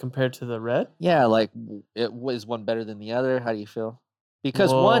Blackmagic compared to the Red? Yeah, like is one better than the other? How do you feel?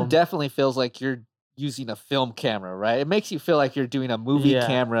 Because one definitely feels like you're using a film camera, right? It makes you feel like you're doing a movie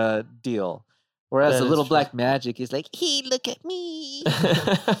camera deal. Whereas the little Blackmagic is like, hey, look at me.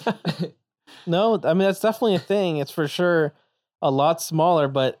 No, I mean, that's definitely a thing. It's for sure a lot smaller,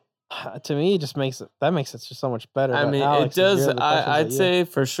 but to me, it just makes it just so much better. I mean, Alex, it does. I'd say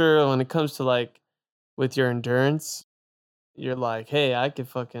for sure when it comes to like with your endurance, you're like, hey, I could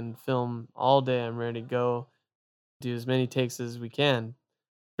fucking film all day. I'm ready to go do as many takes as we can.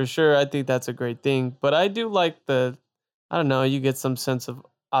 For sure, I think that's a great thing. But I do like I don't know, you get some sense of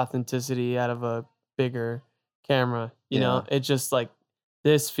authenticity out of a bigger camera. You know, it just like,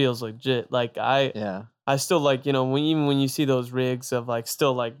 this feels legit. Like I still like, even when you see those rigs of like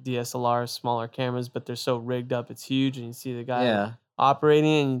still like DSLR, smaller cameras, but they're so rigged up, it's huge. And you see the guy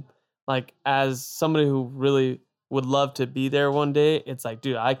operating, and like as somebody who really would love to be there one day, it's like,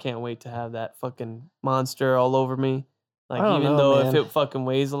 dude, I can't wait to have that fucking monster all over me. Like, even though if it fucking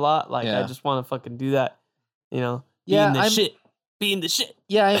weighs a lot, like I just want to fucking do that, being the shit.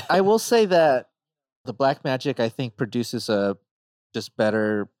 Yeah, I will say that the Blackmagic, I think, produces a just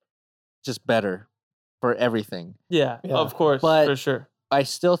better for everything. Yeah, of course, but for sure. I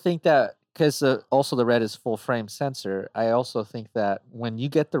still think that because also the Red is full frame sensor, I also think that when you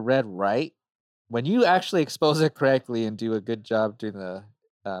get the Red right, when you actually expose it correctly and do a good job doing the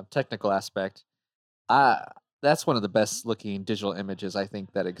technical aspect, that's one of the best looking digital images I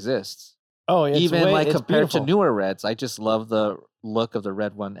think that exists. Oh, yeah, even compared to newer Reds, I just love the look of the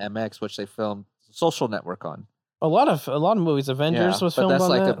Red One MX, which they filmed Social Network on. A lot of movies, Avengers was filmed on that.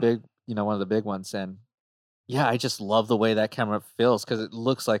 But that's like a big, one of the big ones, and yeah, I just love the way that camera feels because it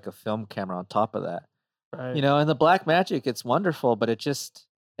looks like a film camera on top of that. Right. And the Blackmagic, it's wonderful, but it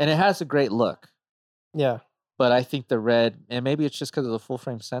has a great look. Yeah. But I think the Red, and maybe it's just because of the full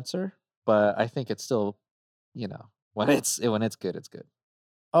frame sensor, but I think it's still, when it's good, it's good.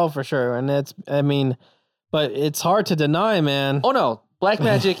 Oh, for sure. And but it's hard to deny, man. Oh no,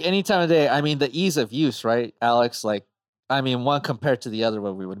 Blackmagic any time of day. I mean, the ease of use, right, Alex? Like, one compared to the other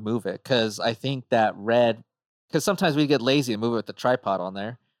when we would move it, because I think that Red, because sometimes we get lazy and move it with the tripod on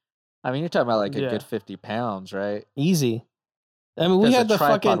there. You're talking about like a good 50 pounds, right? Easy. We had the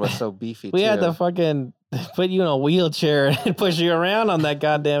tripod fucking was so beefy. We had to fucking put you in a wheelchair and push you around on that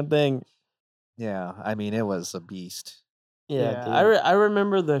goddamn thing. Yeah, it was a beast. Yeah, I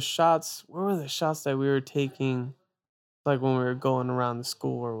remember the shots. Where were the shots that we were taking, like when we were going around the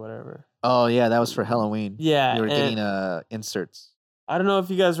school or whatever? Oh yeah, that was for Halloween. Yeah, we were getting inserts. I don't know if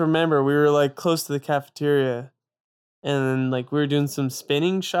you guys remember. We were like close to the cafeteria, and then like we were doing some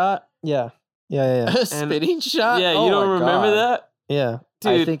spinning shot. Yeah. A spinning shot? Yeah, you don't remember that? Yeah.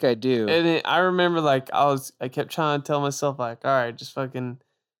 Dude, I think I do. And I remember like I kept trying to tell myself like, all right, just fucking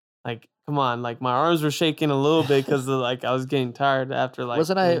like, come on. Like my arms were shaking a little bit because like I was getting tired after like.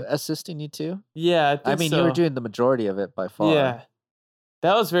 Wasn't I assisting you too? Yeah, I think so. You were doing the majority of it by far. Yeah.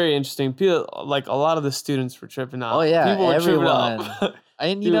 That was very interesting. People, like a lot of the students were tripping out. Oh yeah, people were everyone. tripping out.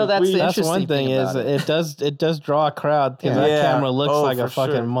 And Dude, that's the That's interesting one thing is about it does draw a crowd because that Yeah. camera looks Oh, like a for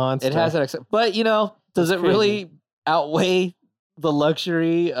fucking sure. monster. It has that, but does It's it really outweigh the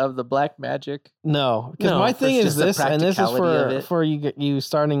luxury of the black magic? No, because No, my for thing sure. is Just the this, and this is practicality of it. for you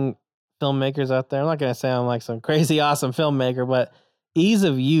starting filmmakers out there. I'm not gonna say I'm like some crazy awesome filmmaker, but ease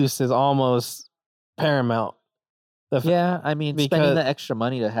of use is almost paramount. Yeah, I mean, spending because- the extra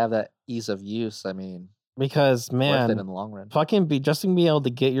money to have that ease of use, I mean, Because worth it in man, the long run. fucking just being able to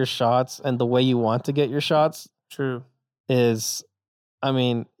get your shots and the way you want to get your shots True. is, I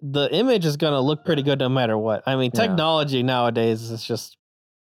mean, the image is gonna look pretty good no matter what. I mean, Yeah. technology nowadays is just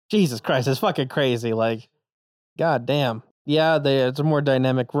Jesus Christ, it's fucking crazy. Like, god damn. Yeah, it's a more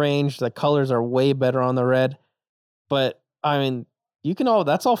dynamic range. The colors are way better on the red. But I mean,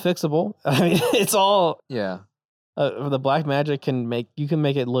 that's all fixable. I mean, it's all Yeah. the black magic you can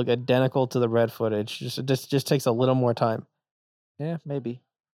make it look identical to the red footage. It just takes a little more time. Yeah, maybe.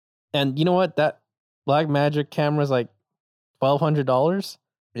 And you know what? That black magic camera is like $1,200.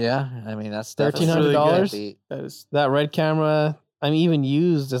 Yeah, I mean, that's $1,300? definitely That is. That red camera, I mean, even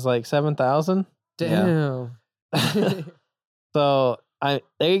used is like $7,000. Damn. So there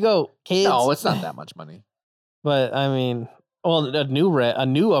you go, kids. No, it's not that much money. But I mean, well,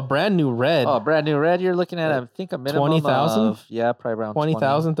 a brand new red. Oh, brand new red, you're looking at, I think, a minimum 20,000? of, yeah, probably around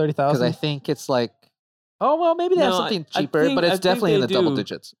 20,000, Because 30,000. I think it's like, oh, well, maybe they have No, something I cheaper, think- but I it's think definitely in they the double do.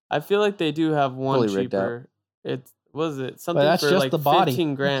 digits. I feel like they do have one Fully rigged out. cheaper. Was it something that's for just like the body.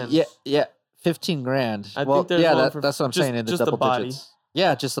 15 grand? Yeah, 15 grand. I well, think there's yeah, one for that's what I'm just- saying, in the just the double body. digits.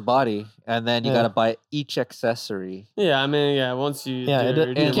 Yeah, just the body. And then you Yeah. got to buy each accessory. Yeah, I mean, yeah. Once you, Yeah, do it-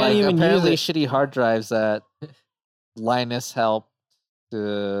 it, you And can't even use apparently it. shitty hard drives that Linus helped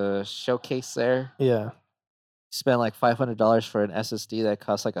to showcase there. Yeah. Spent like $500 for an SSD that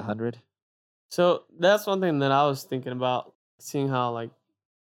costs like $100. So that's one thing that I was thinking about, seeing how like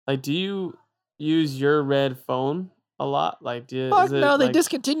do you use your red phone a lot? Like, Fuck is it, no, they like,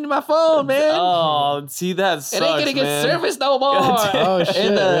 discontinued my phone, man. Oh, see, that sucks, it ain't gonna get man. service no more. God damn. Oh shit!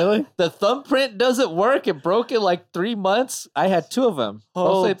 And Really? the thumbprint doesn't work. It broke in like 3 months. I had 2 of them.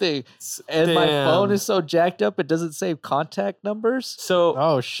 Oh, Same thing. And my phone damn. is so jacked up it doesn't save contact numbers. So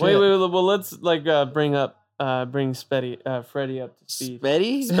Oh shit! wait. Well, let's like bring Freddy up to speed.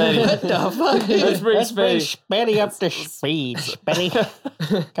 Spetty? Spetty. What the fuck? Let's bring Spetty. Spetty up to speed.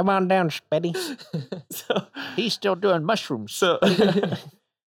 Spetty, come on down, Spetty. So, He's still doing mushrooms. so,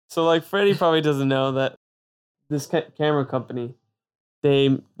 so like Freddy probably doesn't know that this camera company,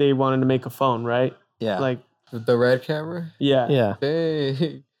 they wanted to make a phone, right? Yeah. Like, The red camera? yeah, Yeah.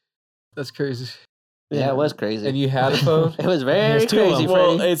 Dang. That's crazy. yeah, it was crazy. And you had a phone? It was very There's 2 of crazy, them.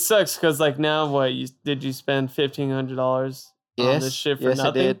 Well, Freddy. it sucks because like now, did you spend $1,500 on this shit for yes,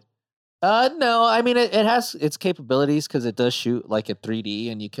 nothing? I did. No, I mean it has its capabilities because it does shoot like in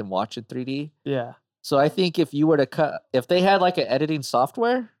 3D and you can watch in 3D. Yeah. So I think if you were to if they had like an editing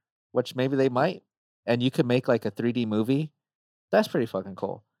software, which maybe they might, and you could make like a 3D movie, that's pretty fucking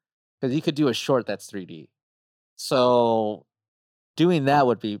cool. Because you could do a short that's 3D. So doing that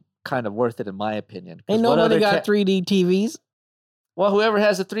would be kind of worth it in my opinion. 'Cause Ain't what nobody other got 3D TVs. Well, whoever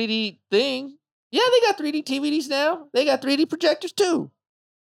has a 3D thing, yeah, they got 3D TVs now. They got 3D projectors too.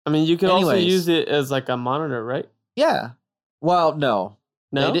 I mean, you could also Anyways. use it as like a monitor, right? Yeah. Well, no.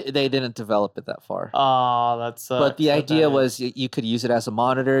 No. They didn't develop it that far. Oh, that's. But the idea was you could use it as a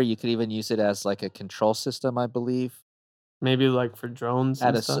monitor. You could even use it as like a control system, I believe, maybe like for drones at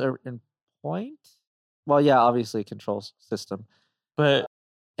and a stuff. certain point. Well, yeah, obviously a control system. But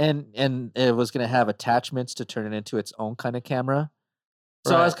And it was going to have attachments to turn it into its own kind of camera.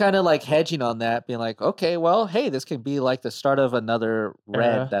 So I was kind of like hedging on that, being like, okay, well, hey, this can be like the start of another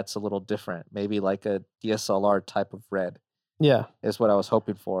red Era. that's a little different. Maybe like a DSLR type of red Yeah. is what I was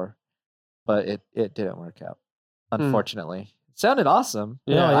hoping for. But it didn't work out, Hmm. unfortunately. It sounded awesome.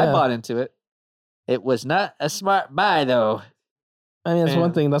 Yeah, I yeah. bought into it. It was not a smart buy, though. I mean, that's one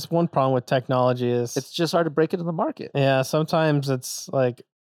Man. thing. That's one problem with technology is It's just hard to break into the market. yeah. Sometimes it's like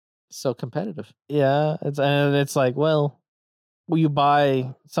It's so competitive. yeah. It's like well, you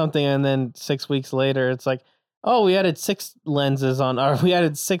buy something and then 6 weeks later it's like oh we added 6 lenses on or we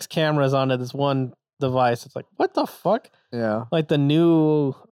added 6 cameras onto this one device. It's like what the fuck? Yeah. Like the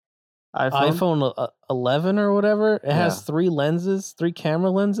new iPhone. iPhone 11 or whatever. It has Yeah. 3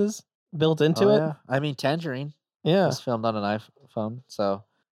 camera lenses built into it. Yeah. I mean, Tangerine Yeah. was filmed on an iPhone, so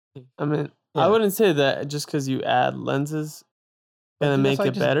I mean, Yeah. I wouldn't say that just because you add lenses, gonna That's make like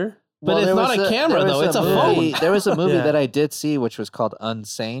it just- better. But it's there not was a camera, there was though, it's a phone. movie- There was a movie Yeah. that I did see, which was called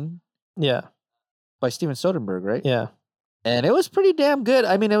Unsane Yeah. by Steven Soderbergh, right? Yeah. And it was pretty damn good.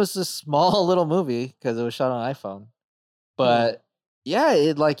 I mean, it was a small little movie because it was shot on iPhone, but Yeah,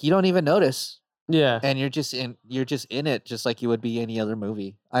 it like you don't even notice. Yeah. And you're just in it just like you would be any other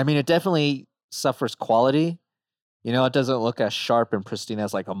movie. I mean, it definitely suffers quality. You know, it doesn't look as sharp and pristine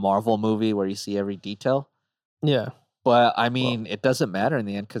as like a Marvel movie where you see every detail. Yeah. But I mean, it doesn't matter in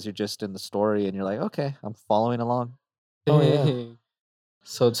the end because you're just in the story and you're like, okay, I'm following along. Oh, yeah.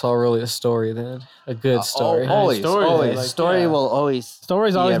 So it's all really a story then, a good story. Always, story, always. like, Story yeah. will always.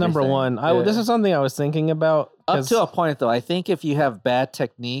 Story's be always number everything. one. This Yeah. is something I was thinking about. Up 'cause- to a point, though, I think if you have bad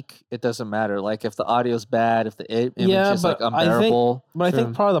technique, it doesn't matter. Like if the audio's bad, if the image Yeah, is like but I think- unbearable. But I think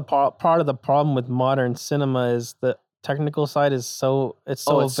True. part of the problem with modern cinema is the technical side is so it's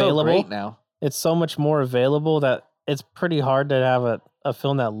available. so great now. It's so much more available that it's pretty hard to have a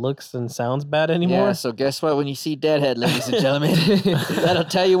film that looks and sounds bad anymore. Yeah, so guess what? When you see Deadhead, ladies and gentlemen, that'll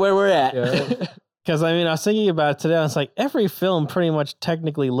tell you where we're at. Yeah. Because I mean, I was thinking about it today. I was like, every film pretty much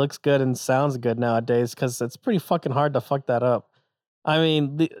technically looks good and sounds good nowadays because it's pretty fucking hard to fuck that up. I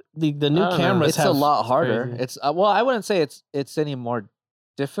mean, the new I don't know. cameras It's have a lot harder. crazy. It's well, I wouldn't say it's any more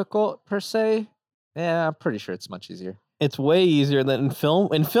difficult per se. Yeah, I'm pretty sure it's much easier. It's way easier than in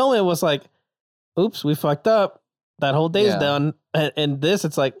film. In film, it was like, oops, we fucked up. That whole day's Yeah. done. And this,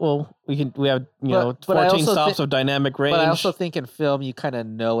 it's like, well, we have But I 14 also stops thi- of dynamic range. But I also think in film you kind of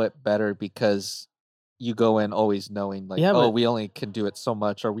know it better because you go in always knowing like, Yeah, oh, but- we only can do it so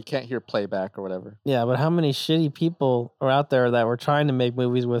much, or we can't hear playback or whatever. Yeah, but how many shitty people are out there that were trying to make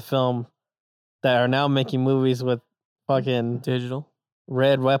movies with film that are now making movies with fucking Digital.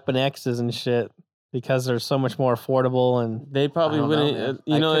 Red Weapon X's and shit because they're so much more affordable and They probably I don't know, wouldn't. man.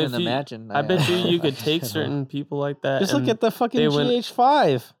 You I know, couldn't if you, imagine. I bet you could I take don't know. certain people like that. just look and at the fucking they went-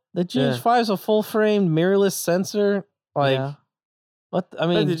 GH5. The Yeah. GH5 is a full frame mirrorless sensor. Like Yeah. what? I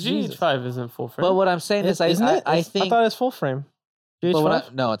mean, But the Jesus. GH5 isn't full frame. But what I'm saying is, Isn't it? I I think. thought it's full frame. but what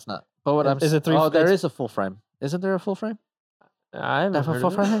GH5. no, it's not. But what I'm Is it three- Oh, there it's- is a full frame. Isn't there a full frame? I haven't Have a heard full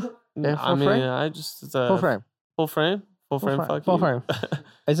of frame? it. They have I full mean, frame? I just it's Full frame. Full frame. Full frame. frame. Fuck Full you. frame.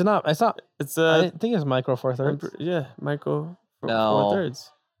 Is it not? It's not. It's I didn't think it was micro four I'm thirds. yeah, micro No. 4/3.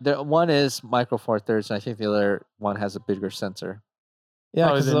 There, one is micro 4/3, and I think the other one has a bigger sensor. Yeah,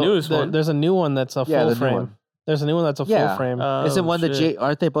 Oh, 'cause the newest one? There's a new one that's a Yeah, full the new frame. one. There's a new one that's a Yeah. full frame. Isn't one the Oh, shit.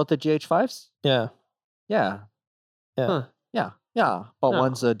 Aren't they both the GH5s? Yeah. Yeah. Yeah. Huh. Yeah. But No.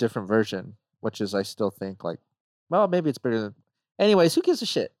 one's a different version, which is I still think like, well, maybe it's bigger than. Anyways, who gives a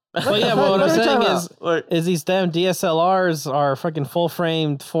shit? Well, yeah, but what I'm are we saying talking is, Look, is these damn DSLRs are freaking full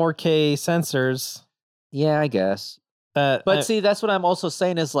framed 4K sensors. Yeah, I guess. That But see, that's what I'm also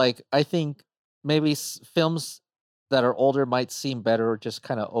saying is like I think maybe films that are older might seem better just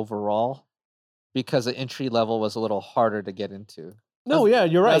kind of overall because the entry level was a little harder to get into. no, yeah,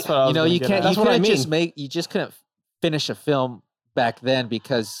 you're right. That's what I was You know, gonna you get can't. at. That's You what I couldn't just mean. you just couldn't finish a film back then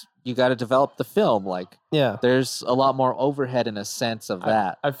because you got to develop the film. Like Yeah, there's a lot more overhead in a sense of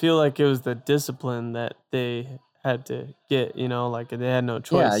that. I feel like it was the discipline that they had to get. You know, like they had no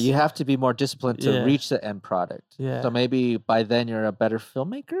choice. Yeah, you have to be more disciplined to Yeah. reach the end product. Yeah. So maybe by then you're a better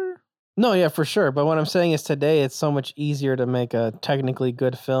filmmaker. no, yeah, for sure. But what I'm saying is today it's so much easier to make a technically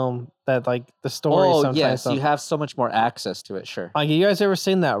good film that like the story. Oh sometimes yes, don't- you have so much more access to it. Sure. Like, you guys ever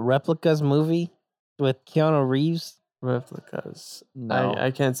seen that Replicas movie with Keanu Reeves? replicas. No, I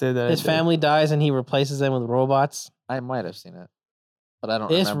can't say that. I His did. family dies and he replaces them with robots. I might have seen it, but I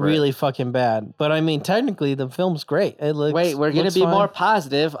don't. It's remember really It. fucking bad. But I mean, technically, the film's great. It looks. Wait, we're gonna looks be fine. more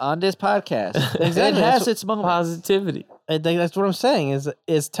positive on this podcast. It Exactly, has that's its moments. positivity. I think that's what I'm saying.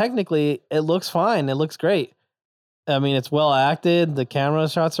 Is technically it looks fine. It looks great. I mean, it's well acted. The camera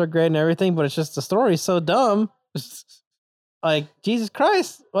shots are great and everything. But it's just the story's so dumb. Like Jesus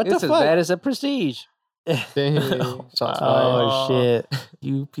Christ, what It's the as fuck? bad as a Prestige. Dang. Shots Wow. fired. Oh shit!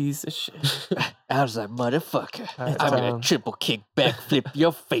 You piece of shit. I was like, motherfucker. Alright, I'm gonna Tom. triple kick backflip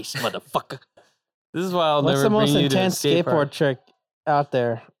your face, motherfucker. This is why I'll What's never the most bring you to a intense skate skateboard park. trick out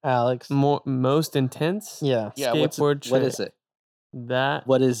there, Alex? Most intense? Yeah. Yeah, Skateboard what trick. is it? That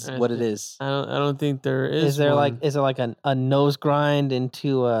What is I what it think- is? I don't think there is. Is there one. is it like a nose grind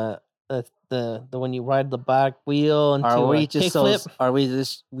into the when you ride the back wheel into Are a we just those? kickflip? Are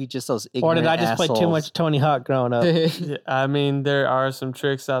we just those ignorant Or did I just play too assholes? much Tony Hawk growing up? Yeah, I mean, there are some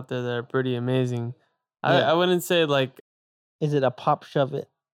tricks out there that are pretty amazing. Yeah. I wouldn't say like Is it a pop shove it?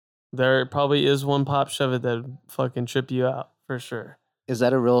 there probably is one pop shove it that fucking trip you out for sure. Is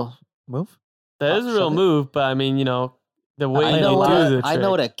that a real move? That Pop is a real shove it? move, but I mean, you know, the way I you know do what the trick. I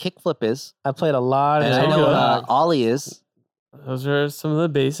know what a kickflip is, I played a lot of and I Tony know what Hawk. ollie is, Those are some of the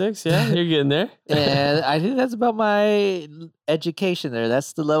basics. Yeah, you're getting there. and I think that's about my education there.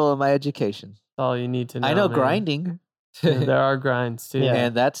 That's the level of my education. That's all you need to know. I know man. grinding, Yeah, there are grinds too. Yeah.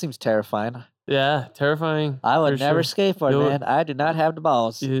 and that seems terrifying. Yeah, terrifying. I would for never sure. skateboard, You'll- man. I do not have the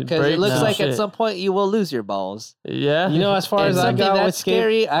balls You'd because it break looks no like at shit. some point you will lose your balls. Yeah. You know, as far And as I something got with that's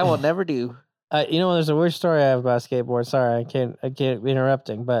scary, I will never do. you know, there's a weird story I have about skateboard. Sorry, I can't be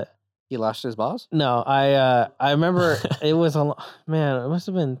interrupting, but He lost his balls. no, I remember it was man, it must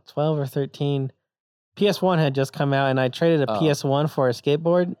have been 12 or 13. PS1 had just come out, and I traded a Oh. PS1 for a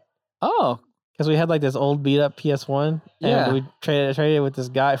skateboard Oh, because we had like this old beat up PS1, Yeah. and we traded with this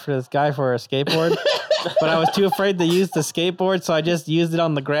guy for a skateboard. But I was too afraid to use the skateboard, so I just used it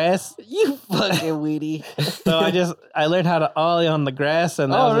on the grass. you fucking weenie. So I learned how to ollie on the grass,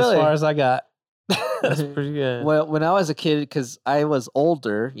 and that Oh, was really? as far as I got. That's pretty good. Well, when I was a kid, because I was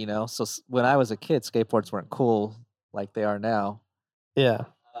older, so when I was a kid, skateboards weren't cool like they are now. Yeah,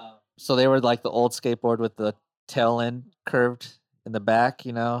 So they were like the old skateboard with the tail end curved in the back,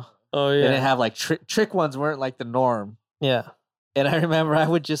 Oh They didn't yeah. have like trick ones weren't like the norm. yeah. And I remember I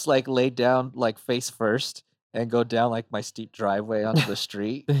would just like lay down like face first and go down like my steep driveway onto the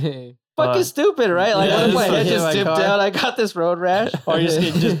street. Fucking stupid, right? Like yeah, what if my just head hit just my tipped car. down? I got this road rash. Or you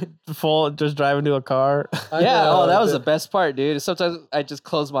just drive into a car. Yeah, oh, that was the best part, dude. Sometimes I just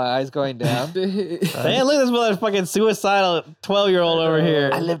close my eyes going down. Hey, look at this motherfucking suicidal 12-year-old over here.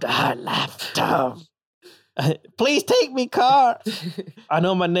 I lived a hard life, Tom. Please take me, car. I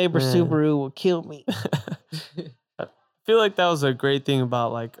know my neighbor Man. Subaru will kill me. I feel like that was a great thing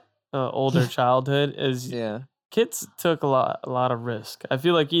about like older childhood is Yeah. kids took a lot of risk. I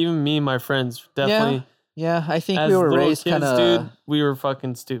feel like even me and my friends definitely Yeah, I think as we were little raised kids, kind of. dude, we were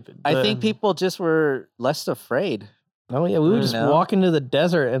fucking stupid. I But- think people just were less afraid. Oh yeah, we would You just know? walk into the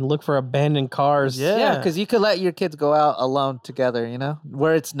desert and look for abandoned cars. Yeah. Yeah, because you could let your kids go out alone together,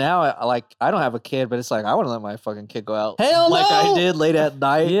 Where it's now, I don't have a kid, but it's like, I want to let my fucking kid go out. Hell like I no! did late at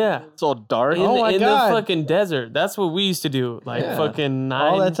night. Yeah. It's all dark. in, Oh my in God. the fucking desert. That's what we used to do. Like Yeah. fucking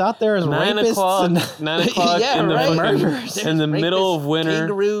All that's out there is 9 rapists o'clock, and 9 o'clock Yeah, in the right. fucking, Murderers. in the middle of Rapists, winter.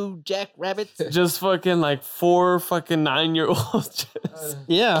 Kangaroo, jackrabbits. Just fucking like 4 fucking 9-year-olds just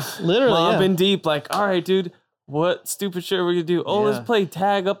yeah, literally. mobbing deep. Like, all right, dude, what stupid shit are we gonna do? Oh, Yeah. let's play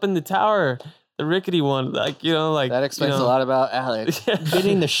tag up in the tower, the rickety one. Like, That explains a lot about Alex. Yeah.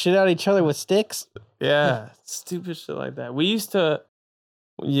 Beating the shit out of each other with sticks. Yeah, stupid shit like that. We used to.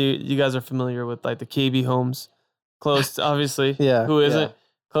 You guys are familiar with like the KB homes, close to, obviously. Yeah, Who isn't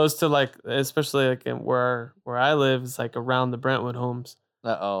close to like, especially like where I live, is like around the Brentwood homes,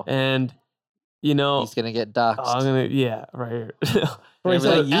 Uh-oh. and he's gonna get doxxed. right here. He's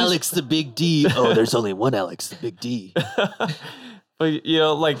like, "You- Alex the Big D. Oh, there's only one Alex the Big D. But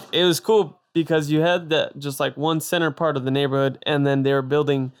like it was cool because you had that just like one center part of the neighborhood, and then they were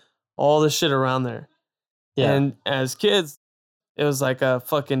building all the shit around there. Yeah. And as kids, it was like a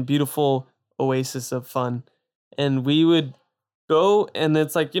fucking beautiful oasis of fun. And we would go, and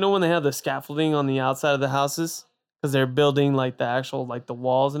it's like, when they have the scaffolding on the outside of the houses because they're building like the actual like the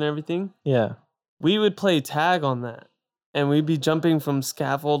walls and everything. yeah. We would play tag on that, and we'd be jumping from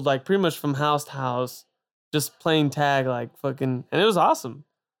scaffold, like pretty much from house to house, just playing tag, like fucking, and it was awesome.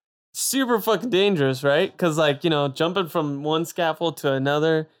 Super fucking dangerous, right? Because like, jumping from one scaffold to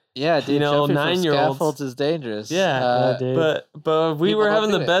another. Yeah, dude. Jumping from 9-year-olds. scaffolds is dangerous. Yeah, dude. but we People were don't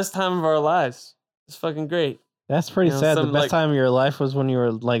having do the it. best time of our lives. It's fucking great. That's pretty sad. The some, best like- time of your life was when you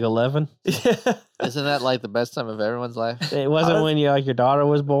were like 11. Yeah. Isn't that like the best time of everyone's life? It wasn't when your daughter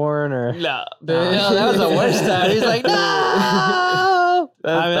was born or. No, No, that was the worst time. He's like, no.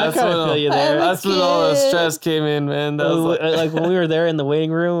 I mean, I kind of feel you there. That's when all the stress came in, man. That was Like when we were there in the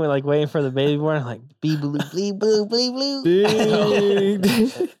waiting room, like waiting for the baby born, like bee blue, blee blue, blee blue.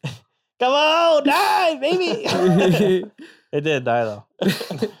 Come on, die, baby. It did die though.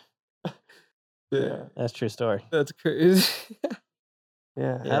 Yeah, That's a true story. that's crazy.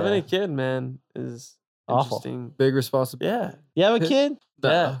 yeah, Yeah. having a kid, man, is Awful. interesting. Big responsibility. Yeah, You have a kid,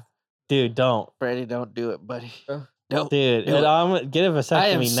 yeah. dude? Don't, Freddie, don't do it, buddy. dude. No. Get a vasectomy I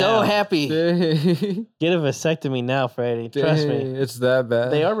am now. so happy. Dang. Get a vasectomy now, Freddy. Trust me. Dang, it's that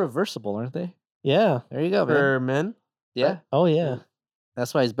bad. They are reversible, aren't they? Yeah. There you go, man. For men, Yeah. Oh yeah.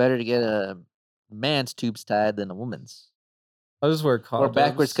 That's why it's better to get a man's tubes tied than a woman's. I just wear condoms. Or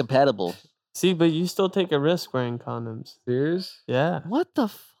backwards compatible. see, but you still take a risk wearing condoms. Serious? Yeah, What the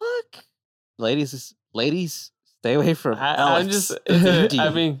fuck? Ladies, stay away from I'm Alex. just. Dude. I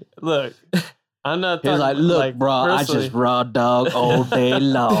mean, look, I'm not. He's talking, like, look, bro, I personally." just raw dog all day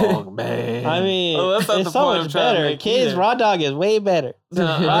long, man. I mean, Oh, that's not it's the so point I'm much trying to better. make Kids, either. raw dog is way better. No,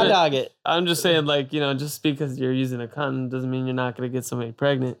 Raw dog it. I'm just saying, like, just because you're using a condom doesn't mean you're not gonna get somebody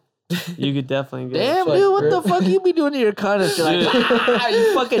pregnant. You could definitely get. damn, like dude, what grip. the fuck you be doing to your condoms? You're like,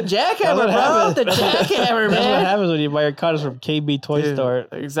 you fucking jackhammer, what bro. happens. The jackhammer, That's what man. happens when you buy your condoms from KB Toy Dude, Store.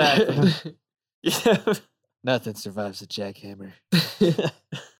 Exactly. Yeah. Nothing survives a jackhammer.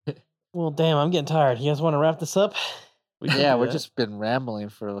 Well, damn, I'm getting tired. You guys want to wrap this up? Yeah, we're just been rambling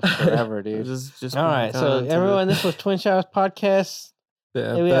for forever, dude. Just All right. So, everyone, this was Twin Showers Podcast.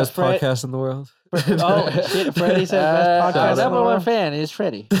 Yeah, Hey, we best have Fred- podcast in the world. Oh, shit. Freddie said best podcast. in the Number one world. fan is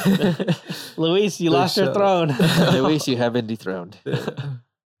Freddy. Luis, you Good lost your show. throne. Luis, you have been dethroned. All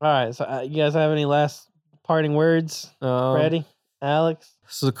right. So, you guys have any last parting words? Freddie, Alex?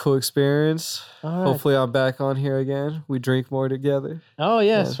 This is a cool experience. All right. Hopefully, I'm back on here again. We drink more together. Oh,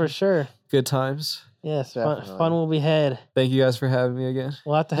 yes, Yeah. for sure. Good times. Yes, Definitely. fun will be had. Thank you guys for having me again.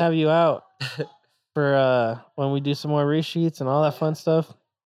 We'll have to have you out for when we do some more reshoots and all that fun stuff.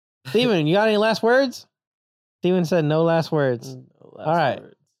 Steven, you got any last words? Steven said no last words. All right.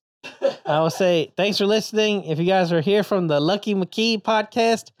 I will say thanks for listening. If you guys are here from the Lucky McKee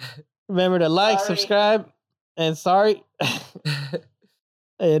podcast, remember to like, subscribe, and sorry.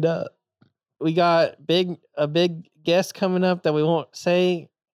 And we got a big guest coming up that we won't say,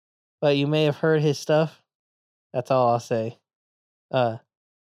 but you may have heard his stuff. That's all I'll say.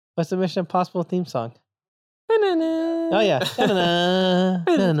 What's the Mission Impossible theme song? Oh yeah. Dun-dun-dun,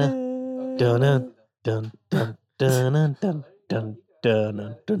 dun-dun, dun-dun, dun, dun, dun, dun, dun,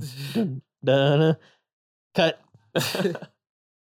 dun, dun, dun, dun, dun. Cut.